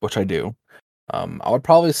 which I do, I would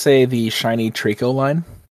probably say the shiny Trico line.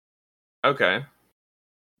 Okay.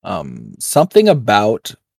 Something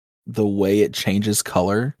about the way it changes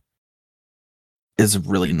color is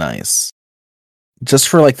really nice. Just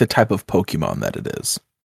for like the type of Pokemon that it is.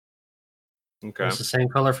 Okay. It's the same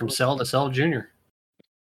color from Cell to Cell Jr.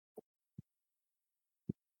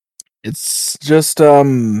 It's just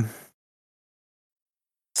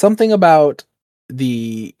something about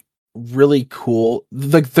the really cool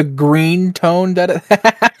the green tone that it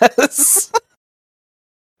has.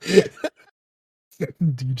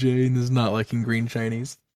 DJ is not liking green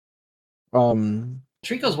shinies.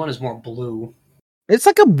 Trico's one is more blue. It's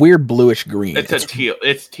like a weird bluish green. It's teal.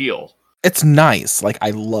 It's teal. It's nice. Like,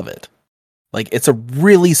 I love it. Like, it's a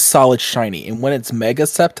really solid shiny. And when it's Mega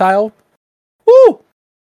Sceptile, woo!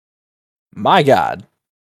 My God.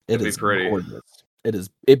 It'd be pretty. Gorgeous.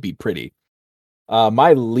 It'd be pretty.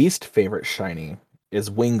 My least favorite shiny is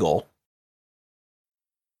Wingull.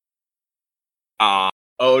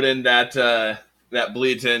 Odin, that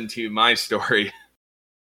bleeds into my story.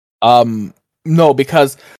 No,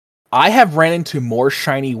 because I have ran into more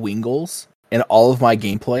shiny Wingulls in all of my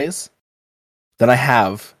gameplays than I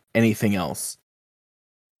have anything else.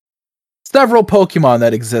 Several Pokemon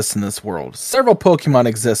that exist in this world. Several Pokemon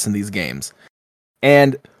exist in these games.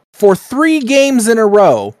 And for 3 games in a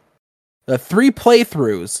row, the 3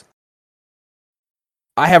 playthroughs,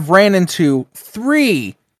 I have ran into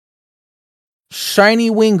 3 shiny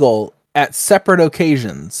Wingull at separate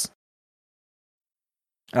occasions.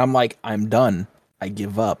 And I'm like, I'm done. I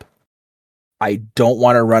give up. I don't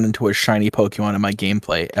want to run into a shiny Pokemon in my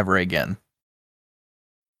gameplay ever again.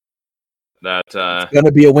 It's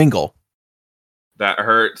gonna be a Wingull. That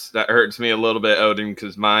hurts. That hurts me a little bit, Odin,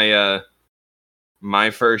 because my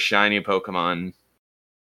first shiny Pokemon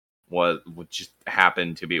would just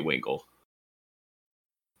happen to be Wingull.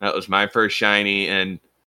 That was my first shiny, and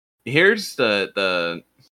here's the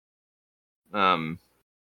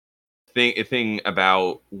thing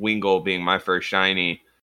about Wingull being my first shiny,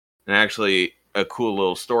 and actually a cool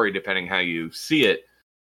little story depending how you see it.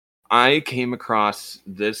 I came across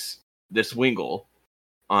this Wingull,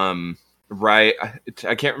 right.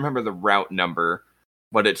 I can't remember the route number,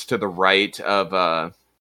 but it's to the right of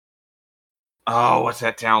what's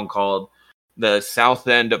that town called? the south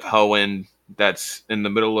end of Hoenn, that's in the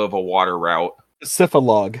middle of a water route.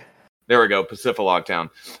 Syphilog. There we go, Pacifilog Town.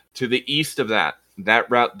 To the east of that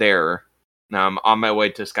route there, on my way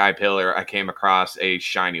to Sky Pillar, I came across a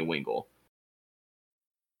shiny Wingull.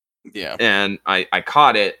 Yeah. And I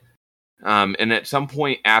caught it. And at some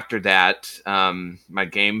point after that, my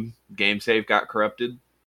game save got corrupted.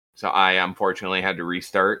 So I unfortunately had to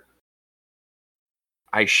restart.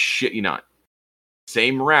 I shit you not.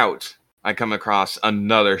 Same route, I come across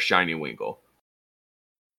another shiny Wingull.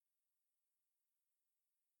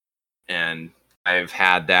 And I've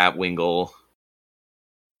had that Wingull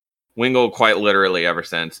quite literally ever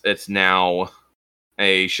since. It's now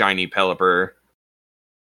a shiny Pelipper.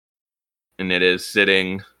 And it is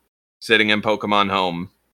sitting in Pokemon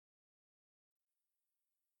Home.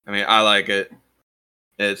 I mean, I like it.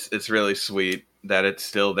 It's really sweet that it's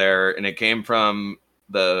still there, and it came from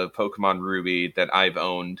the Pokemon Ruby that I've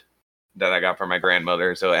owned, that I got from my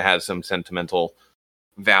grandmother, so it has some sentimental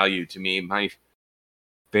value to me. My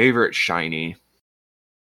favorite shiny.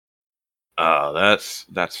 Oh, that's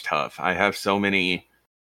tough. I have so many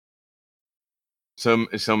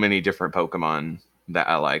different Pokemon that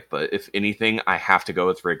I like, but if anything, I have to go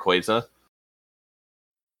with Rayquaza.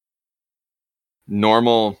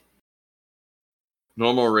 Normal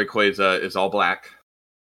Rayquaza is all black.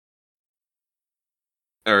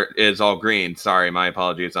 Or is all green. Sorry, my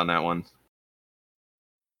apologies on that one.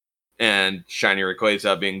 And shiny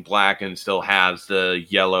Rayquaza being black and still has the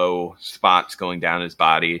yellow spots going down his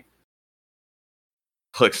body.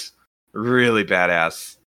 Looks really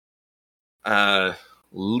badass.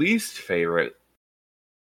 Least favorite.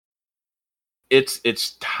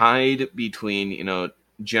 It's tied between,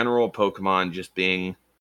 general Pokemon just being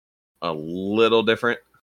a little different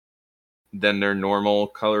than their normal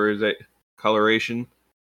coloration.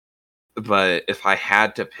 But if I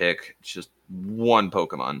had to pick just one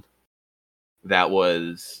Pokemon that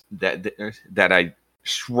I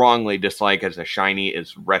strongly dislike as a shiny,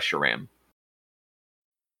 is Reshiram.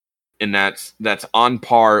 And that's on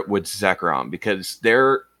par with Zekrom, because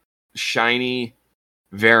their shiny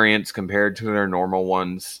variants compared to their normal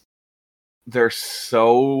ones, they're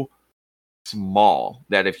so small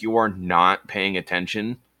that if you are not paying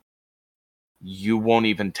attention, you won't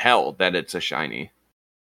even tell that it's a shiny.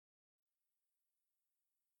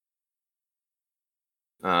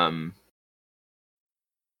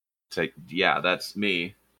 So yeah, that's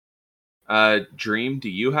me. Dream, do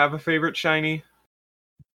you have a favorite shiny?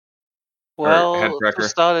 Well,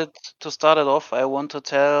 Headcracker? to start it off, I want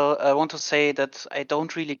to say that I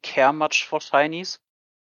don't really care much for shinies.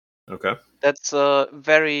 Okay. That's a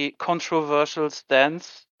very controversial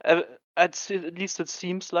stance. At least it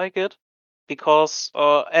seems like it, because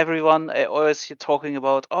everyone I always hear talking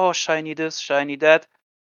about, oh, shiny this, shiny that.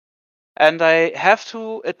 And I have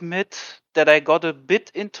to admit that I got a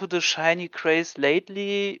bit into the shiny craze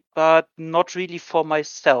lately, but not really for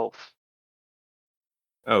myself.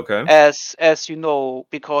 Okay. As you know,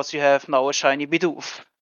 because you have now a shiny Bidoof.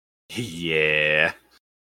 Yeah.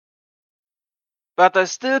 But I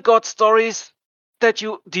still got stories that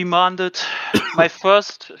you demanded. My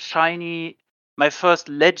first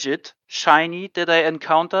legit shiny that I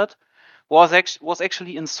encountered was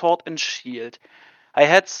actually in Sword and Shield. I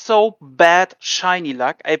had so bad shiny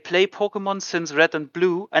luck. I play Pokemon since Red and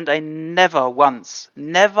Blue, and I never once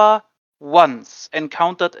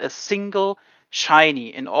encountered a single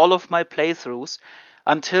shiny in all of my playthroughs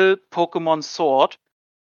until Pokemon Sword,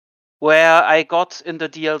 where I got in the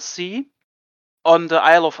DLC on the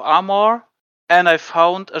Isle of Armor, and I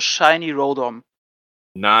found a shiny Rotom.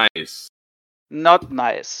 Nice. Not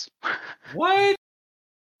nice. What?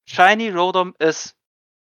 Shiny Rotom is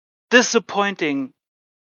disappointing.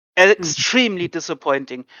 Extremely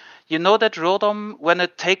disappointing. You know that Rotom, when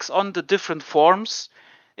it takes on the different forms,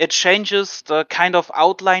 it changes the kind of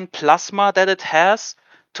outline plasma that it has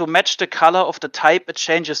to match the color of the type it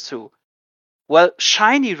changes to. Well,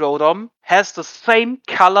 shiny Rotom has the same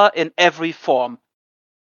color in every form.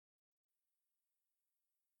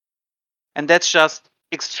 And that's just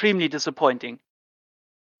extremely disappointing.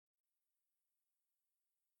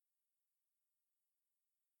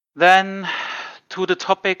 Then to the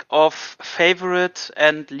topic of favorite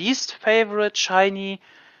and least favorite shiny,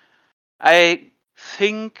 I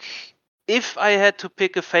think if I had to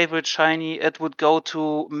pick a favorite shiny, it would go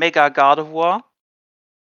to Mega Gardevoir.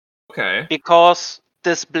 Okay. Because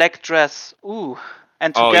this black dress,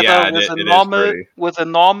 and Oh, together yeah, with it is pretty. a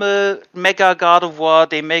normal Mega Gardevoir,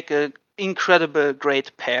 they make an incredible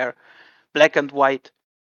great pair, black and white.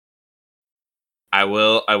 I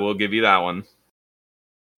will give you that one.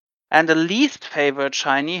 And the least favorite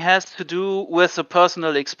shiny has to do with a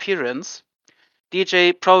personal experience.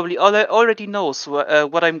 DJ probably already knows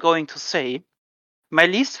what I'm going to say. My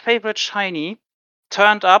least favorite shiny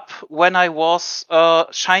turned up when I was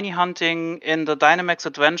shiny hunting in the Dynamax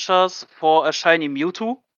Adventures for a shiny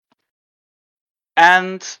Mewtwo.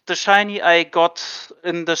 And the shiny I got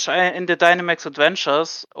in the Dynamax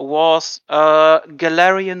Adventures was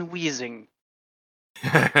Galarian Weezing.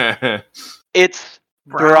 It's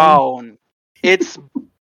brown. It's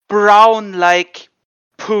brown like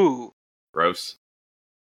poo. Gross.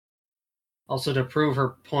 Also, to prove her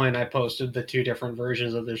point, I posted the 2 different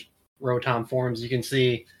versions of the Rotom forms. You can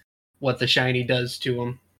see what the shiny does to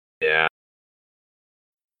them. Yeah.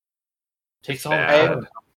 Takes all bad. the color.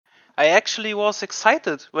 I actually was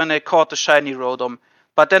excited when I caught the shiny Rotom,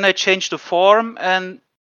 but then I changed the form and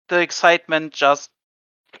the excitement just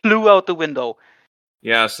flew out the window.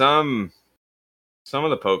 Yeah, some of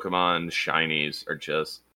the Pokemon shinies are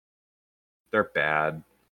just they're bad.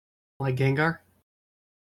 Like Gengar?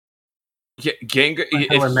 Gengar.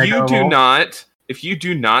 Mega If you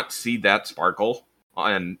do not see that sparkle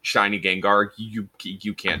on shiny Gengar,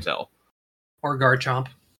 you can't tell. Or Garchomp.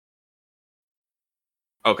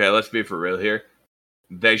 Okay, let's be for real here.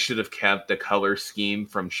 They should have kept the color scheme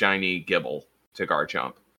from shiny Gibble to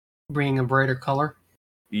Garchomp. Bringing a brighter color.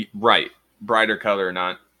 Right, brighter color,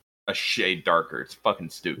 not a shade darker. It's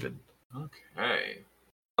fucking stupid.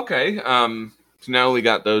 Okay. So now we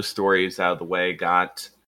got those stories out of the way. Got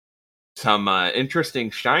some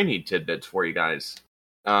interesting shiny tidbits for you guys.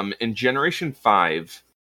 In Generation 5,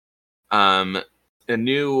 a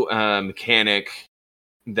new mechanic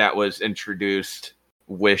that was introduced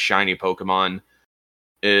with shiny Pokemon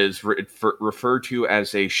is referred to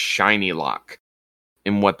as a shiny lock.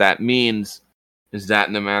 And what that means is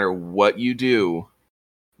that no matter what you do,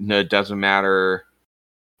 it doesn't matter,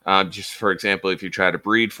 just for example, if you try to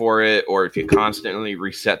breed for it, or if you constantly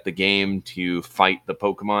reset the game to fight the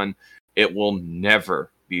Pokemon, it will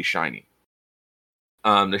never be shiny.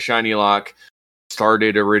 The shiny lock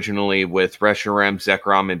started originally with Reshiram,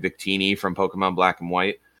 Zekrom, and Victini from Pokemon Black and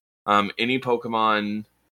White. Any Pokemon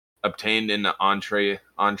obtained in the Entree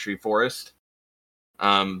Forest,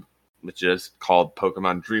 which is called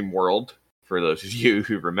Pokemon Dream World, for those of you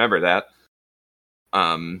who remember that.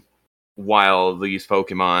 While these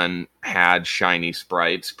Pokemon had shiny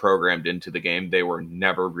sprites programmed into the game, they were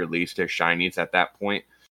never released as shinies at that point.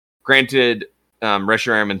 Granted,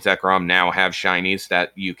 Reshiram and Zekrom now have shinies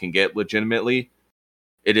that you can get legitimately.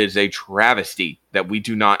 It is a travesty that we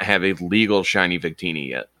do not have a legal shiny Victini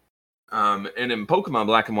yet. And in Pokemon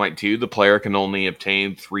Black and White 2, the player can only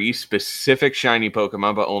obtain 3 specific shiny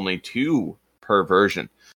Pokemon, but only 2 per version.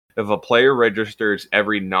 If a player registers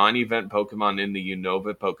every non-event Pokemon in the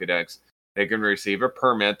Unova Pokedex, they can receive a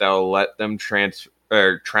permit that will let them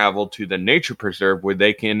travel to the Nature Preserve, where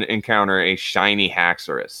they can encounter a shiny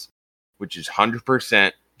Haxorus, which is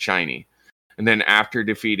 100% shiny. And then after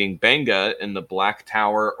defeating Benga in the Black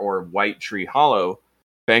Tower or White Tree Hollow,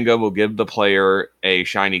 Benga will give the player a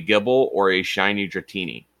shiny Gibble or a shiny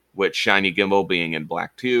Dratini, with shiny Gibble being in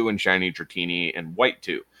Black 2 and shiny Dratini in White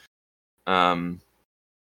 2.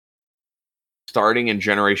 Starting in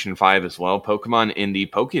Generation 5 as well, Pokemon in the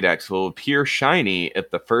Pokédex will appear shiny if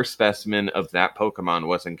the first specimen of that Pokemon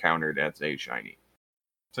was encountered as a shiny.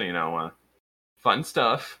 So, fun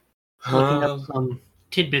stuff. Looking up some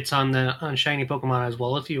tidbits on shiny Pokemon as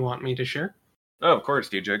well, if you want me to share. Oh, of course,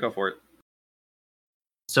 DJ, go for it.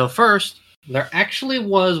 So first, there actually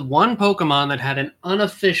was one Pokemon that had an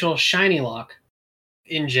unofficial shiny lock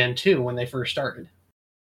in Gen 2 when they first started.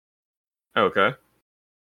 Okay.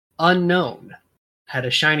 Unknown had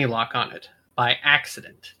a shiny lock on it by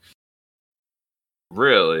accident.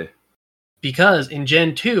 Really? Because in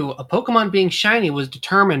Gen 2, a Pokemon being shiny was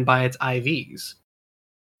determined by its IVs.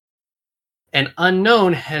 And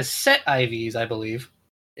Unknown has set IVs, I believe,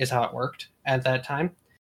 is how it worked at that time.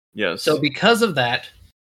 Yes. So because of that,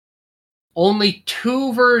 only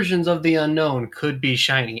 2 versions of the Unknown could be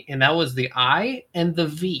shiny, and that was the I and the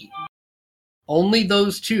V. Only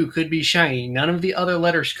those 2 could be shiny. None of the other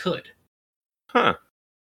letters could. Huh.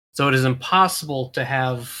 So it is impossible to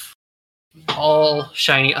have all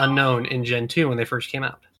shiny Unknown in Gen 2 when they first came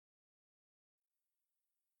out.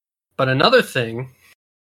 But another thing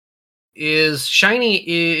is shiny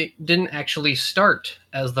it didn't actually start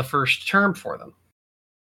as the first term for them.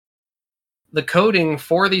 The coding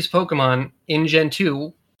for these Pokemon in Gen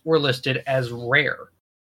 2 were listed as rare.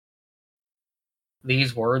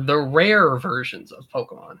 These were the rare versions of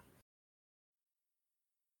Pokemon.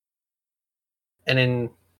 And in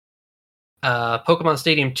Pokemon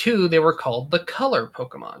Stadium 2, they were called the color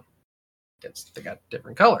Pokemon. They got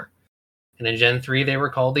different color. And in Gen 3, they were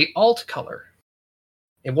called the alt color.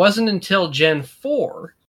 It wasn't until Gen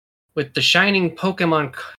 4, with the shining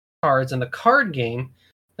Pokemon cards and the card game,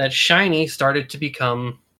 that shiny started to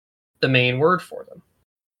become the main word for them.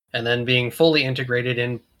 And then being fully integrated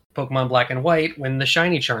in Pokemon Black and White when the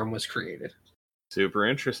shiny charm was created. Super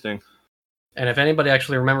interesting. And if anybody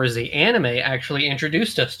actually remembers, the anime actually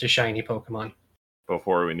introduced us to shiny Pokemon.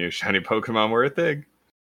 Before we knew shiny Pokemon were a thing.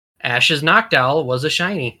 Ash's Noctowl was a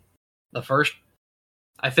shiny.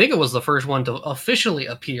 I think it was the first one to officially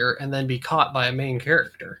appear and then be caught by a main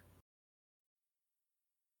character.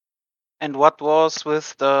 And what was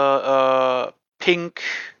with the pink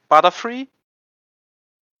Butterfree?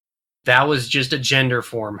 That was just a gender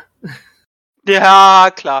form. Ja,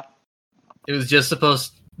 klar. It was just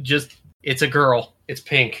it's a girl. It's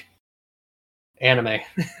pink. Anime.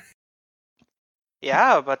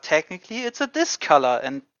 Yeah, but technically it's a discolor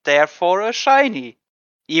and therefore a shiny.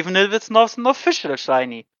 Even if it's not an official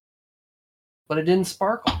shiny. But it didn't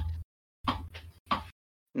sparkle.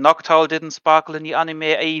 Noctowl didn't sparkle in the anime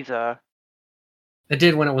either. It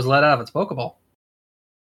did when it was let out of its Pokeball.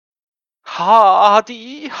 Ha.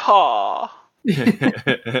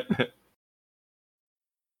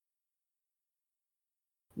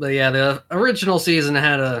 But yeah, the original season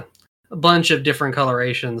had a bunch of different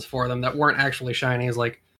colorations for them that weren't actually shinies.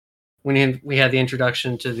 Like when we had the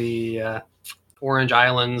introduction to the Orange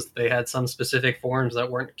Islands, they had some specific forms that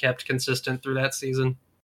weren't kept consistent through that season.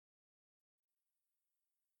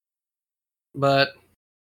 But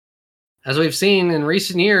as we've seen in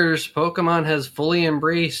recent years, Pokemon has fully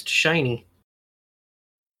embraced shiny.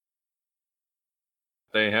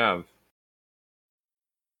 They have.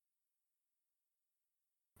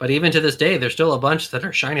 But even to this day, there's still a bunch that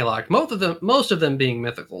are shiny locked. Most of them being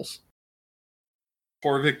mythicals.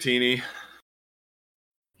 Poor Victini.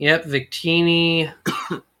 Yep, Victini.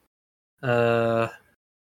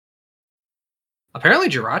 Apparently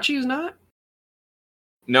Jirachi is not.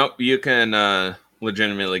 Nope, you can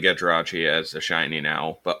legitimately get Jirachi as a shiny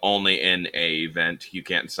now, but only in a event. You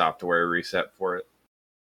can't stop to wear a reset for it.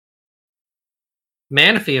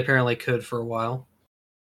 Manaphy apparently could for a while.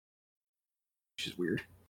 Which is weird.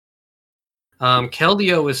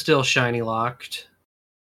 Keldeo is still shiny locked.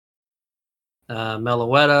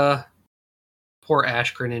 Meloetta. Poor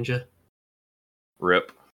Ash Greninja.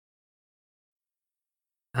 Rip.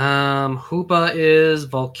 Hoopa is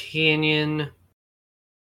Volcanion,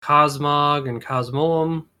 Cosmog, and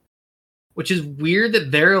Cosmoem. Which is weird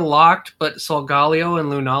that they're locked, but Solgaleo and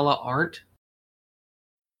Lunala aren't.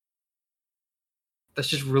 That's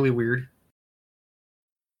just really weird.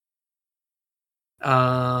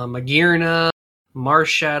 Magearna,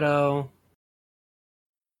 Marshadow,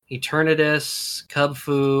 Eternatus,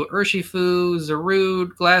 Cubfu, Urshifu,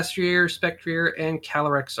 Zarude, Glastrier, Spectrier, and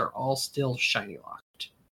Calyrex are all still shiny locked.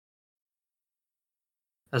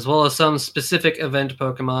 As well as some specific event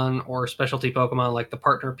Pokemon or specialty Pokemon like the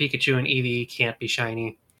partner Pikachu and Eevee can't be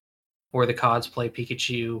shiny. Or the Cosplay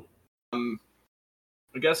Pikachu.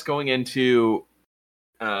 I guess going into...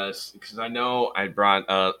 because I know I brought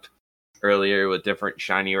up earlier with different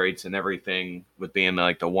shiny rates and everything, with being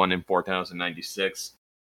like the 1 in 4,096.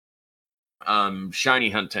 Shiny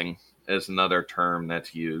hunting is another term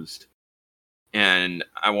that's used. And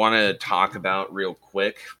I want to talk about real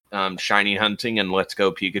quick, shiny hunting and Let's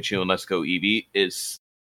Go Pikachu and Let's Go Eevee is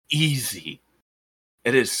easy.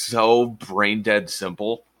 It is so brain dead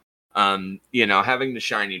simple. Having the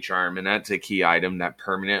shiny charm, and that's a key item that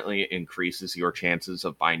permanently increases your chances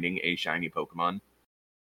of finding a shiny Pokemon.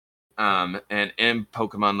 And in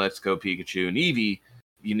Pokemon Let's Go Pikachu and Eevee,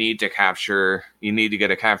 you need to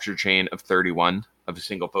get a capture chain of 31 of a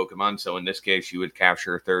single Pokemon. So in this case, you would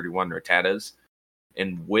capture 31 Rattatas.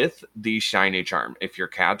 And with the shiny charm, if your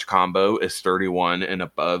catch combo is 31 and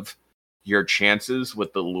above, your chances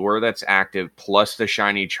with the lure that's active plus the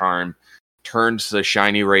shiny charm turns the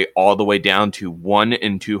shiny rate all the way down to 1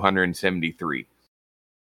 in 273.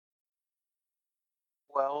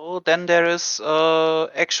 Well, then there is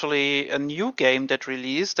actually a new game that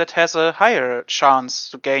released that has a higher chance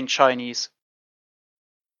to gain shinies.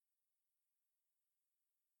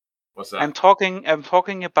 What's that? I'm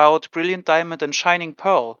talking about Brilliant Diamond and Shining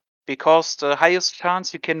Pearl, because the highest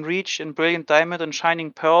chance you can reach in Brilliant Diamond and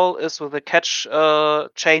Shining Pearl is with a catch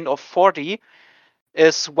chain of 40,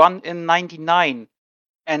 is 1 in 99.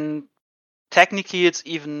 And technically it's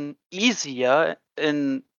even easier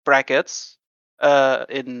in brackets,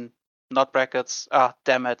 in not brackets,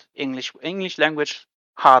 damn it, English language,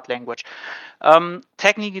 hard language.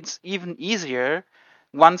 Technically it's even easier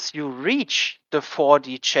once you reach the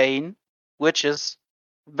 40 chain, which is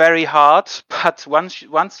very hard, but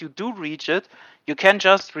once you do reach it, you can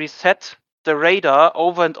just reset the radar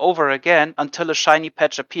over and over again until a shiny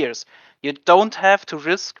patch appears. You don't have to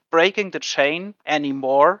risk breaking the chain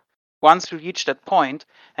anymore once you reach that point,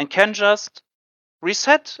 and can just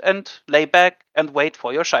reset and lay back and wait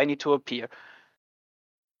for your shiny to appear.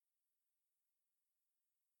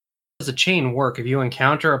 Does the chain work? If you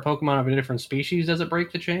encounter a Pokemon of a different species, does it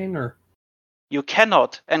break the chain, or? You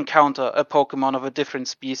cannot encounter a Pokemon of a different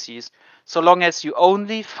species, so long as you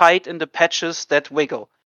only fight in the patches that wiggle.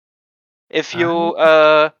 If you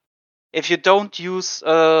don't use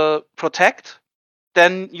Protect,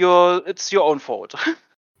 then it's your own fault.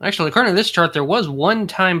 Actually, according to this chart, there was one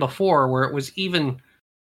time before where it was even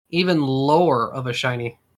lower of a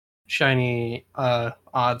shiny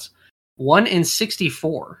odds. 1 in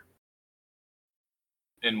 64.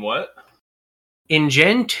 In what? In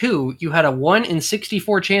Gen 2, you had a 1 in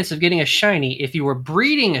 64 chance of getting a shiny if you were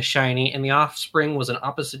breeding a shiny and the offspring was the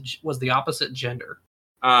opposite gender.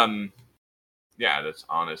 Yeah, that's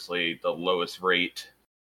honestly the lowest rate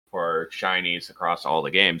for shinies across all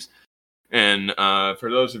the games. And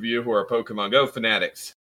for those of you who are Pokemon Go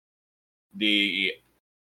fanatics, the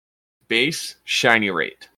base shiny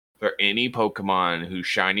rate for any Pokemon whose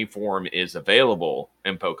shiny form is available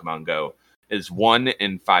in Pokemon Go is 1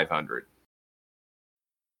 in 500.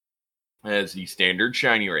 As the standard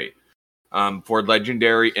shiny rate. For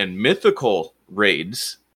legendary and mythical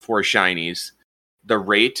raids for shinies, the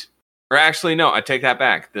rate, or actually no, I take that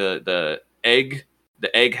back. The egg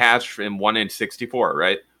hatch in 1 in 64,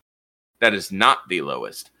 right? That is not the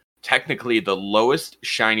lowest. Technically, the lowest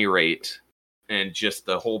shiny rate and just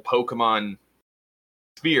the whole Pokemon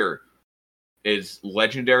sphere is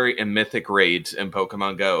legendary and mythic raids in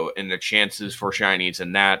Pokemon Go, and the chances for shinies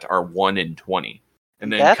in that are 1 in 20.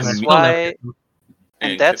 And then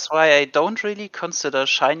that's why I don't really consider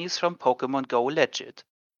shinies from Pokemon Go legit.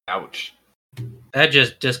 Ouch. That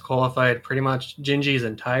just disqualified pretty much Gingy's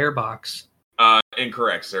entire box.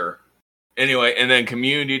 Incorrect, sir. Anyway, and then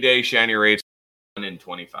Community Day shiny rates 1 in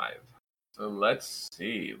 25. So let's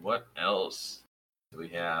see, what else do we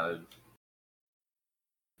have?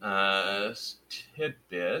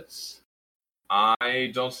 Tidbits.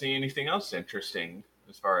 I don't see anything else interesting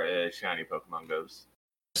as far as shiny Pokemon goes.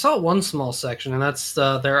 I saw one small section, and that's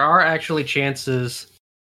there are actually chances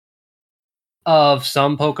of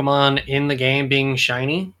some Pokemon in the game being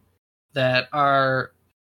shiny that are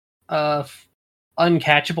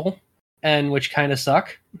uncatchable, and which kind of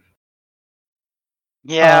suck.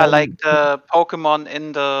 Yeah, like the Pokemon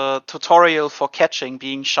in the tutorial for catching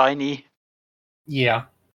being shiny. Yeah.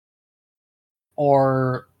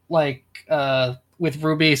 Or like with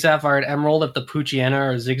Ruby, Sapphire, and Emerald, if the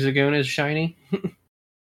Poochyena or Zigzagoon is shiny.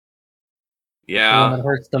 Yeah. The one that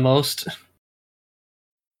hurts the most.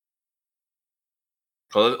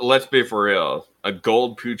 Well, let's be for real. A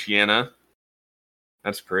gold Poochyena,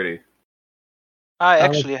 that's pretty. I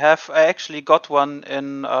actually got one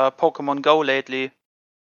in Pokemon Go lately.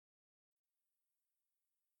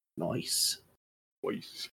 Nice.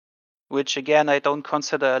 Which again I don't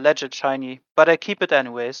consider a legit shiny, but I keep it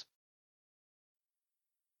anyways.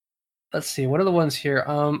 Let's see, what are the ones here?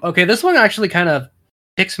 Okay, this one actually kind of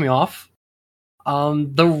ticks me off.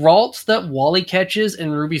 The Ralts that Wally catches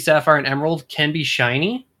in Ruby, Sapphire, and Emerald can be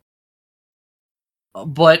shiny,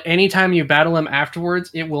 but anytime you battle him afterwards,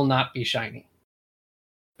 it will not be shiny.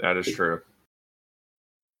 That is true.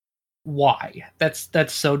 Why? That's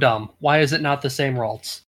so dumb. Why is it not the same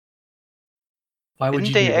Ralts? Why would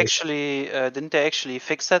didn't they actually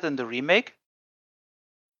fix that in the remake?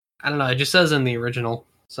 I don't know. It just says in the original,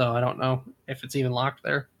 so I don't know if it's even locked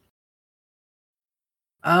there.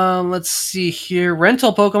 Let's see here.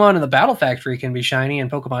 Rental Pokemon in the Battle Factory can be shiny in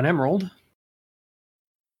Pokemon Emerald.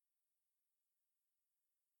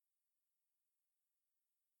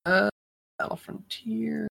 Battle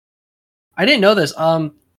Frontier. I didn't know this.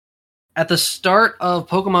 At the start of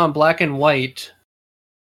Pokemon Black and White,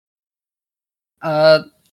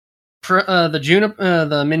 the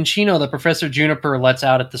Minccino, the Professor Juniper lets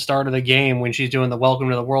out at the start of the game when she's doing the Welcome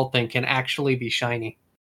to the World thing, can actually be shiny.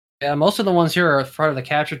 Yeah, most of the ones here are part of the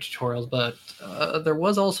capture tutorials, but there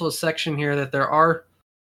was also a section here that there are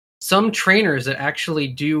some trainers that actually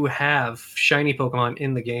do have shiny Pokemon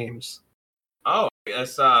in the games. Oh,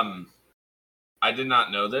 yes. I did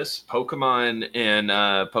not know this. Pokemon in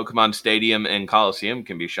Pokemon Stadium and Coliseum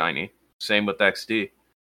can be shiny. Same with XD.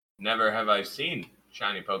 Never have I seen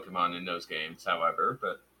shiny Pokemon in those games, however,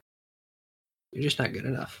 but You're just not good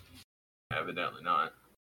enough. Evidently not.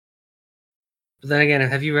 But then again,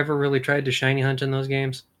 have you ever really tried to shiny hunt in those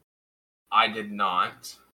games? I did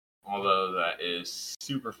not. Although that is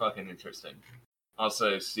super fucking interesting.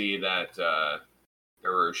 Also see that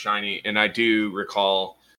there were shiny, and I do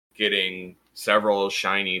recall getting several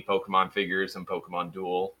shiny Pokemon figures in Pokemon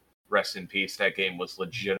Duel. Rest in peace, that game was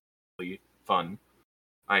legitimately fun.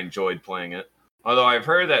 I enjoyed playing it. Although I've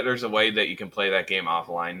heard that there's a way that you can play that game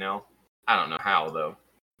offline now. I don't know how, though.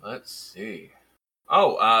 Let's see.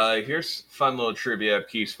 Oh, here's a fun little trivia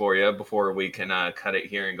piece for you before we can cut it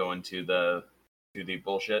here and go into the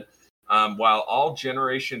bullshit. While all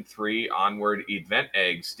Generation 3 onward event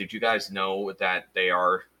eggs, did you guys know that they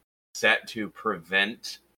are set to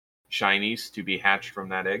prevent shinies to be hatched from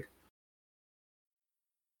that egg?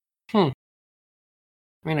 I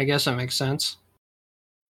mean, I guess that makes sense.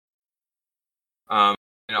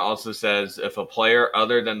 It also says, if a player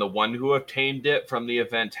other than the one who obtained it from the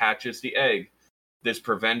event hatches the egg, this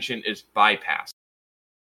prevention is bypassed.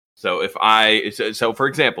 So so for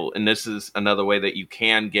example, and this is another way that you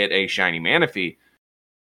can get a shiny Manaphy,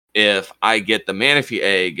 if I get the Manaphy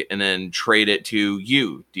egg and then trade it to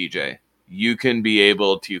you, DJ, you can be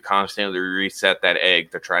able to constantly reset that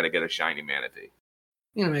egg to try to get a shiny Manaphy.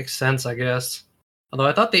 Yeah, it makes sense, I guess. Although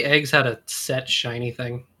I thought the eggs had a set shiny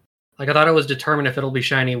thing. Like, I thought it was determined if it'll be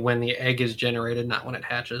shiny when the egg is generated, not when it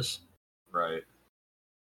hatches. Right.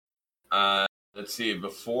 Let's see.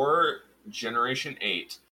 Before Generation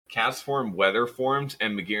 8, Cast Form, Weather Forms,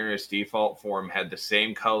 and Magira's default form had the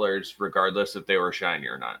same colors regardless if they were shiny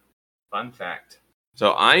or not. Fun fact.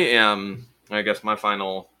 So I guess my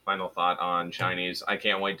final thought on shinies, I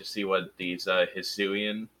can't wait to see what these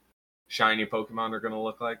Hisuian shiny Pokemon are going to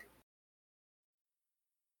look like.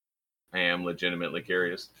 I am legitimately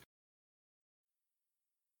curious.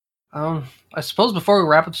 I suppose before we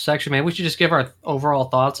wrap up the section, maybe we should just give our overall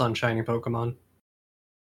thoughts on shiny Pokemon.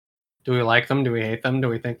 Do we like them? Do we hate them? Do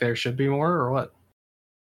we think there should be more, or what?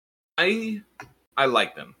 I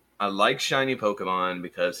like them. I like shiny Pokemon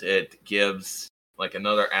because it gives like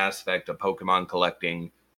another aspect of Pokemon collecting,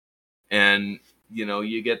 and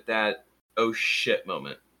you get that oh shit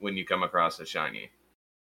moment when you come across a shiny.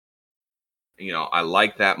 I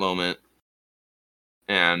like that moment,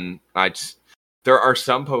 and there are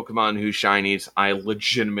some Pokemon whose shinies I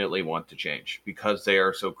legitimately want to change because they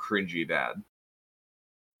are so cringy bad.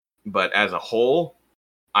 But as a whole,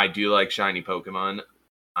 I do like shiny Pokemon.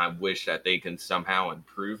 I wish that they can somehow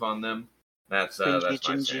improve on them. That's my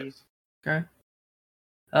stance. Okay.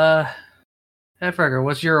 Hefregger,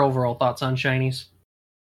 what's your overall thoughts on shinies?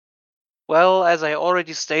 Well, as I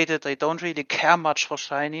already stated, I don't really care much for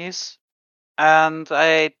shinies. And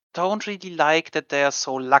I don't really like that they are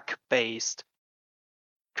so luck-based.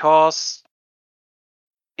 Because,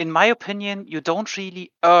 in my opinion, you don't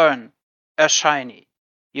really earn a shiny.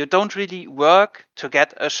 You don't really work to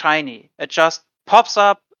get a shiny. It just pops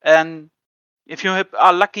up, and if you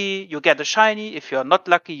are lucky, you get a shiny. If you're not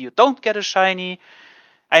lucky, you don't get a shiny.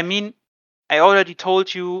 I mean, I already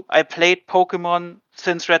told you I played Pokemon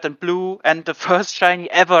since Red and Blue, and the first shiny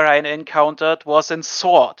ever I encountered was in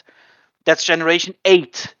Sword. That's Generation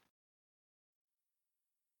 8.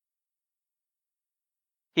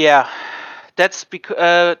 Yeah, that's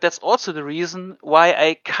also the reason why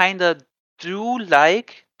I kinda do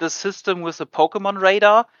like the system with the Pokemon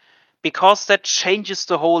Radar, because that changes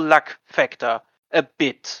the whole luck factor a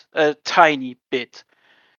tiny bit.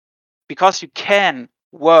 Because you can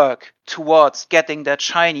work towards getting that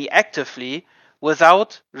shiny actively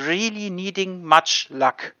without really needing much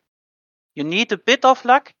luck. You need a bit of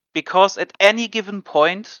luck because at any given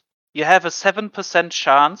point you have a 7%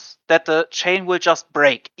 chance that the chain will just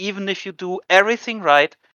break. Even if you do everything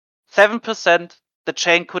right, 7% the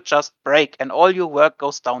chain could just break and all your work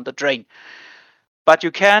goes down the drain. But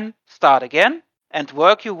you can start again and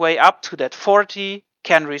work your way up to that 40,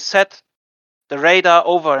 can reset the radar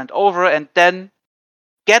over and over, and then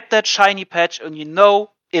get that shiny patch, and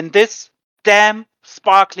in this damn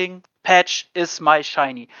sparkling patch is my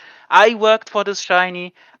shiny. I worked for this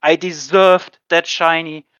shiny, I deserved that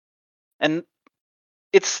shiny, and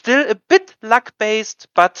it's still a bit luck-based,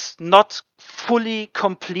 but not fully,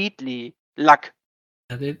 completely luck.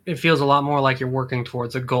 It feels a lot more like you're working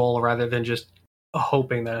towards a goal rather than just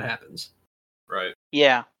hoping that it happens. Right.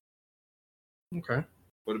 Yeah. Okay.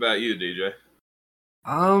 What about you, DJ?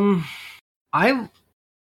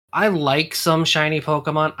 I like some shiny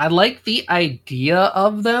Pokemon. I like the idea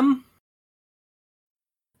of them.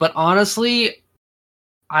 But honestly,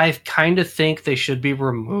 I kind of think they should be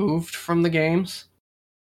removed from the games.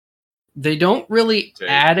 They don't really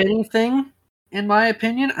add anything, in my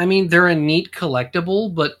opinion. I mean, they're a neat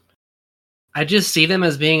collectible, but I just see them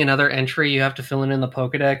as being another entry you have to fill in the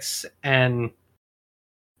Pokedex, and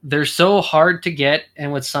they're so hard to get,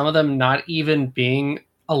 and with some of them not even being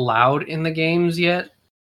allowed in the games yet,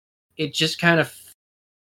 it just kind of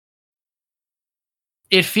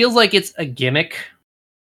it feels like it's a gimmick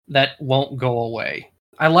that won't go away.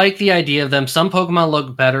 I like the idea of them. Some Pokemon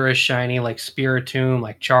look better as shiny, like Spiritomb,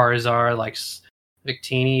 like Charizard, like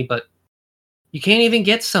Victini, but you can't even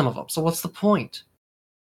get some of them. So what's the point?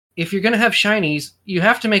 If you're going to have shinies, you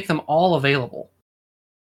have to make them all available.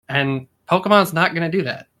 And Pokemon's not going to do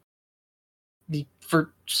that.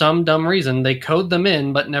 For some dumb reason, they code them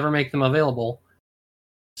in, but never make them available.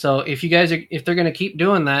 So if they're going to keep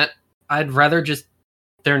doing that, I'd rather just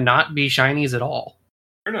there not be shinies at all.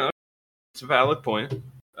 Fair enough. It's a valid point.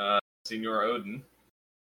 Senior Odin.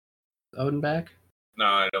 Odin back? No,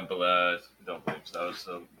 I don't believe so.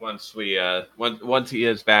 So once he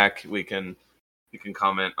is back, you can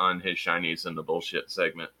comment on his shinies in the bullshit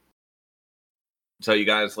segment. So you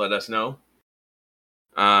guys let us know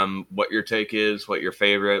what your take is, what your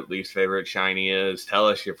favorite, least favorite shiny is. Tell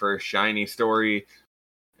us your first shiny story,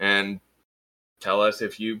 and tell us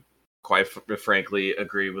if you quite frankly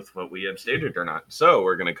agree with what we have stated or not. So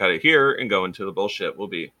we're going to cut it here and go into the bullshit. We'll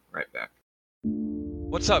be right back.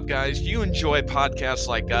 What's up, guys? You enjoy podcasts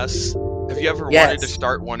like us? Have you ever wanted to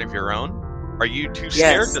start one of your own? Are you too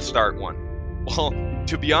scared to start one? Well,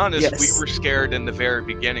 to be honest, we were scared in the very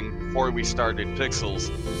beginning before we started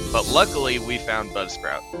Pixels, but luckily we found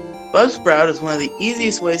Buzzsprout. Buzzsprout is one of the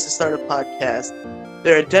easiest ways to start a podcast.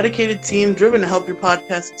 They're a dedicated team driven to help your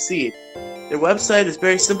podcast succeed. Their website is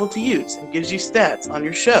very simple to use and gives you stats on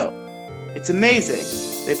your show. It's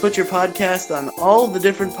amazing. They put your podcast on all the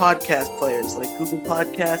different podcast players like Google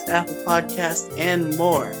Podcasts, Apple Podcasts, and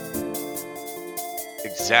more.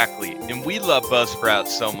 Exactly. And we love Buzzsprout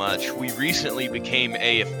so much, we recently became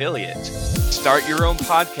an affiliate. Start your own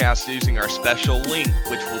podcast using our special link,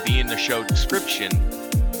 which will be in the show description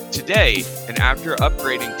today. And after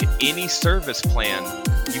upgrading to any service plan,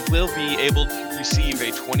 you will be able to receive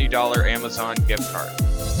a $20 Amazon gift card.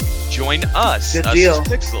 Join us, Good us deal. as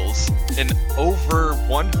Pixels, and over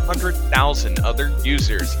 100,000 other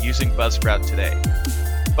users using Buzzsprout today.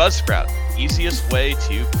 Buzzsprout, easiest way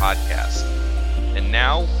to podcast. And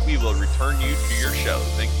now we will return you to your show.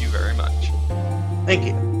 Thank you very much. Thank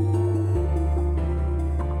you.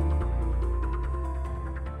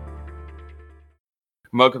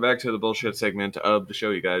 Welcome back to the bullshit segment of the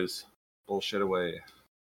show, you guys. Bullshit away.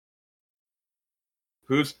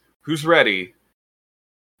 Who's ready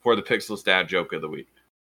for the Pixels dad joke of the week?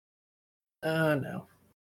 No.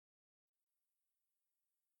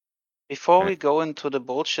 Before we go into the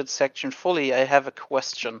bullshit section fully, I have a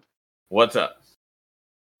question. What's up?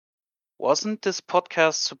 Wasn't this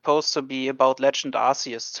podcast supposed to be about Legend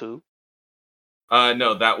Arceus too?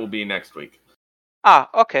 No, that will be next week. Ah,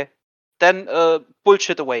 okay. Then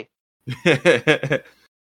bullshit away.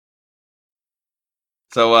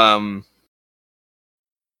 So,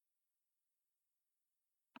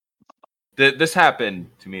 this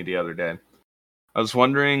happened to me the other day. I was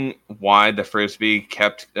wondering why the Frisbee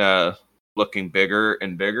kept looking bigger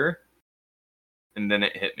and bigger, and then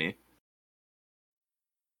it hit me.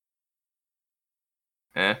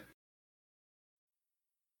 Eh?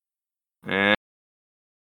 Meh.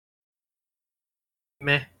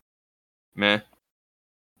 Meh.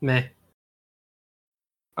 Meh.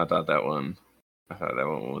 I thought that one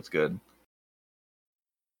was good.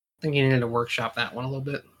 I think you need to workshop that one a little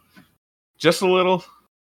bit. Just a little?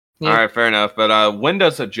 Yeah. Alright, fair enough. But when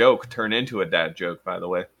does a joke turn into a dad joke, by the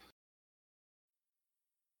way?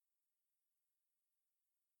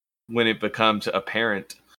 When it becomes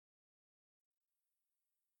apparent.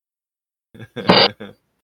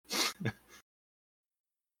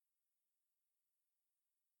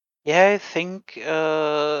 Yeah, I think.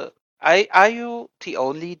 Are you the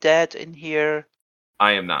only dad in here?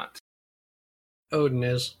 I am not. Odin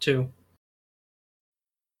is, too.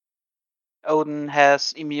 Odin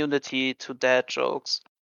has immunity to dad jokes.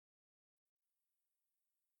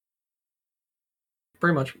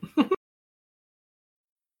 Pretty much.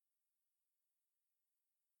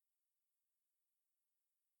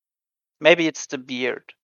 Maybe it's the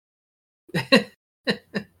beard.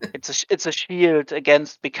 It's a shield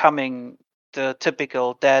against becoming the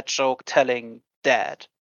typical dad joke telling dad.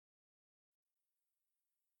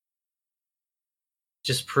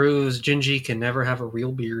 Just proves Gingy can never have a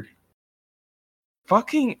real beard.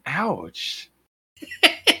 Fucking ouch.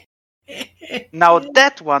 Now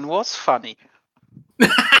that one was funny.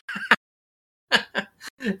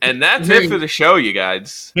 And that's it for the show, you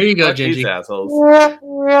guys. Here you go, Fuck these Gingy. assholes.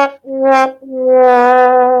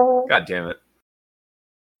 God damn it.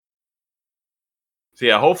 So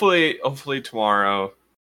yeah, hopefully tomorrow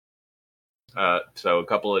So a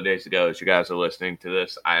couple of days ago, as you guys are listening to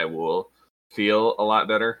this, I will feel a lot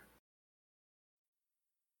better.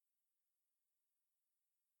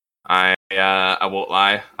 I won't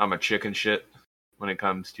lie, I'm a chicken shit when it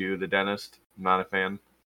comes to the dentist. I'm not a fan.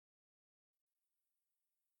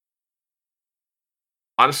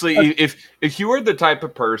 Honestly, if you are the type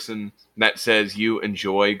of person that says you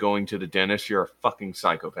enjoy going to the dentist, you're a fucking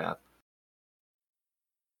psychopath.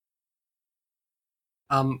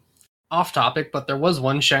 Off topic, but there was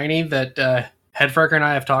one shiny that Headfrecker and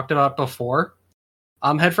I have talked about before.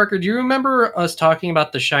 Headfrecker, do you remember us talking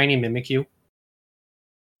about the shiny Mimikyu?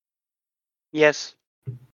 Yes.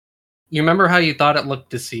 You remember how you thought it looked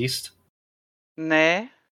deceased? Nah,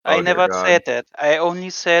 Oh, I dear never God. said that. I only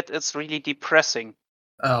said it's really depressing.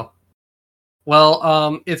 Oh.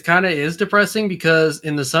 Well, it kind of is depressing because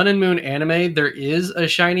in the Sun and Moon anime, there is a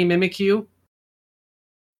shiny Mimikyu.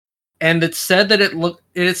 And it said that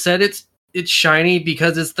it's shiny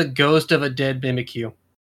because it's the ghost of a dead Mimikyu.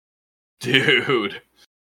 Dude.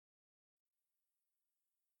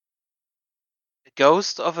 The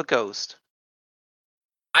ghost of a ghost.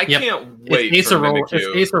 I Yep. can't wait It's for Acerola.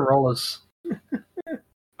 Mimikyu. It's Acerolas.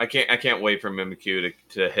 I can't wait for Mimikyu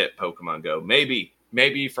to hit Pokemon Go.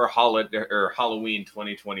 Maybe for Halloween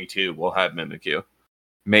 2022 we'll have Mimikyu.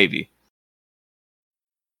 Maybe.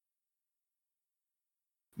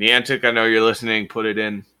 Niantic, I know you're listening. Put it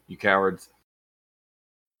in, you cowards.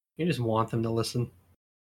 You just want them to listen.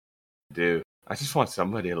 Dude, I just want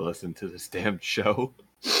somebody to listen to this damn show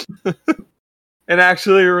and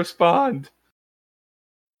actually respond.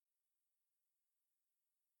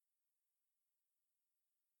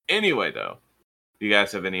 Anyway, though, do you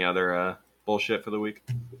guys have any other bullshit for the week?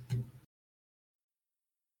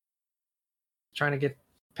 Trying to get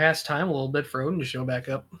past time a little bit for Odin to show back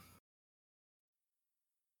up.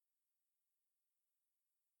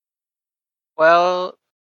 Well,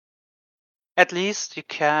 at least you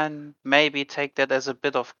can maybe take that as a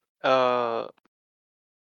bit of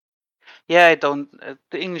yeah, I don't.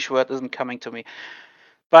 The English word isn't coming to me.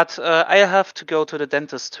 But I have to go to the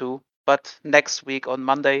dentist too. But next week on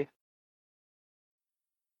Monday.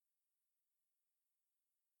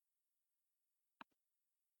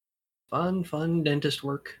 Fun dentist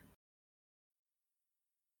work.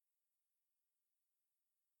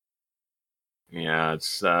 Yeah,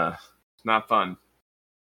 it's not fun.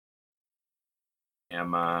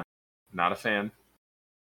 I'm not a fan.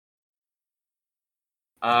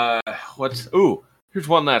 Here's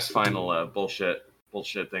one last final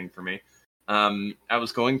bullshit thing for me. I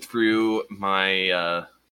was going through my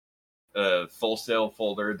full sail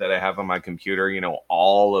folder that I have on my computer, you know,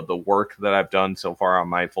 all of the work that I've done so far on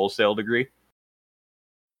my full sail degree.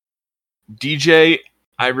 DJ,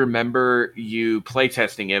 I remember you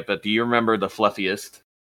playtesting it, but do you remember the Fluffiest?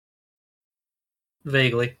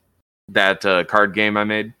 Vaguely. That card game I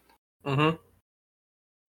made? Mm-hmm.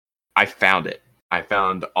 I found it. I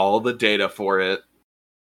found all the data for it.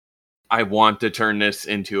 I want to turn this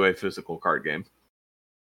into a physical card game.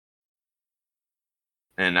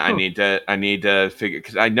 And I need to figure,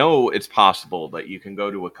 because I know it's possible that you can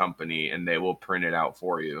go to a company and they will print it out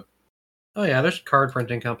for you. Oh yeah, there's card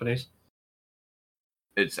printing companies.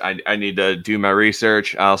 I need to do my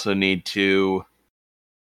research. I also need to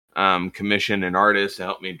commission an artist to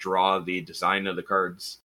help me draw the design of the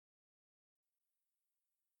cards.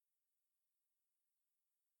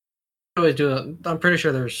 Always do it. I'm pretty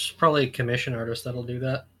sure there's probably commission artists that'll do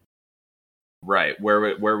that. Right.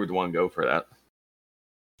 Where would one go for that?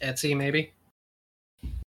 Etsy, maybe.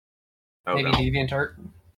 Oh, Maybe no. DeviantArt.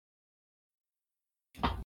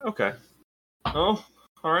 Okay. Oh,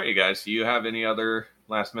 all right, you guys. Do you have any other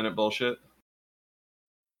last minute bullshit?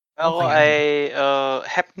 Well, I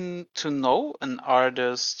happen to know an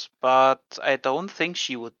artist, but I don't think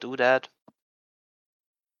she would do that.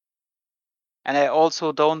 And I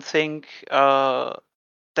also don't think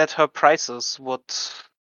that her prices would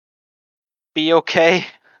be okay.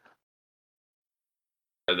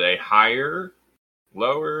 Are they higher?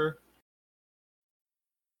 Lower?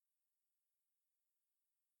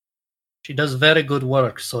 She does very good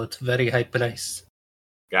work, so it's very high price.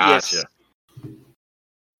 Gotcha. Yes.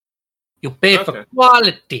 You pay Okay. for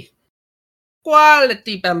quality.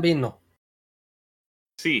 Quality, bambino.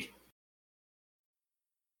 See.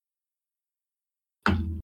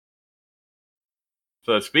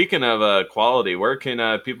 So speaking of quality, where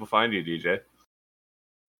can people find you, DJ?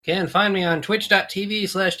 Can find me on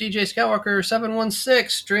twitch.tv/DJ Skywalker716,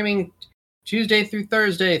 streaming Tuesday through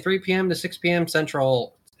Thursday, 3 p.m. to 6 p.m.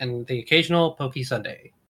 Central, and the occasional Poke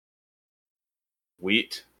Sunday.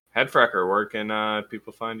 Wheat. Headfrecker, where can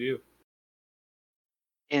people find you?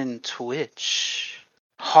 in Twitch,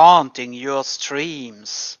 haunting your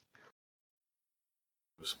streams.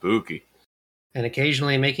 Spooky. And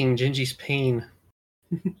occasionally making Gingy's pain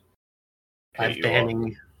by Hey, you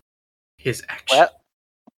banning his action. Well,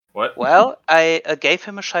 What? well, I gave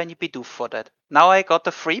him a shiny Bidoof for that. Now I got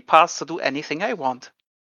the free pass to do anything I want.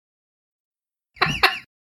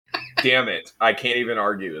 Damn it. I can't even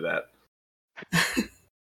argue with that.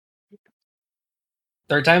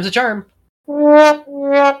 Third time's a charm.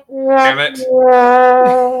 Damn it.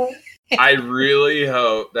 I really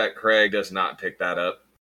hope that Craig does not pick that up.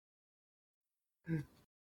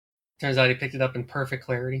 Turns out he picked it up in perfect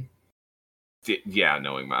clarity. Yeah,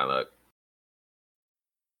 knowing my luck.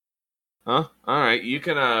 Huh? Alright, you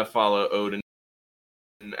can follow Odin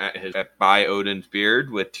at by Odin's Beard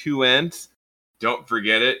with 2 N's. Don't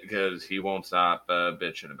forget it, because he won't stop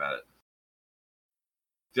bitching about it.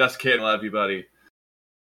 Just kidding, love you, buddy.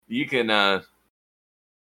 You can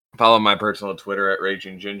follow my personal Twitter at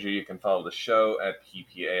Raging Ginger. You can follow the show at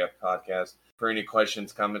PPAF Podcast. For any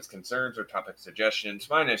questions, comments, concerns, or topic suggestions,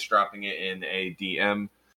 mine is dropping it in a DM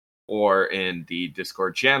or in the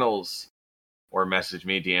Discord channels, or message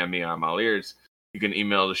me, DM me, I'm all ears. You can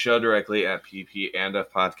email the show directly at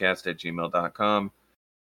ppandfpodcast@gmail.com.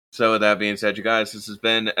 So with that being said, you guys, this has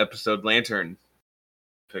been episode Lantern.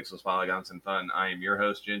 Pixels, Polygons, and Fun. I am your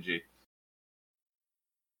host, Gingy.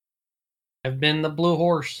 I've been the blue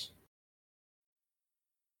horse.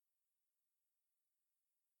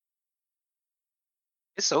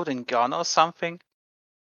 Is Odin gone or something?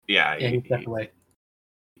 Yeah, Yeah, he stepped away.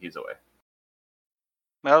 he's away.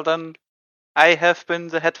 Well then, I have been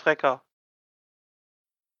the Headwrecker.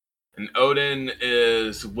 And Odin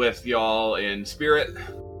is with y'all in spirit.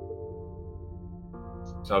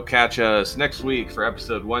 So catch us next week for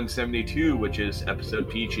episode 172, which is episode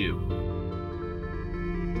Pichu.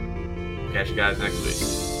 Catch you guys next week.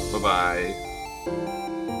 Bye-bye.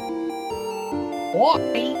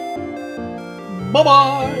 Bye.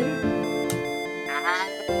 Bye-bye.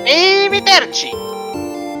 Arrivederci!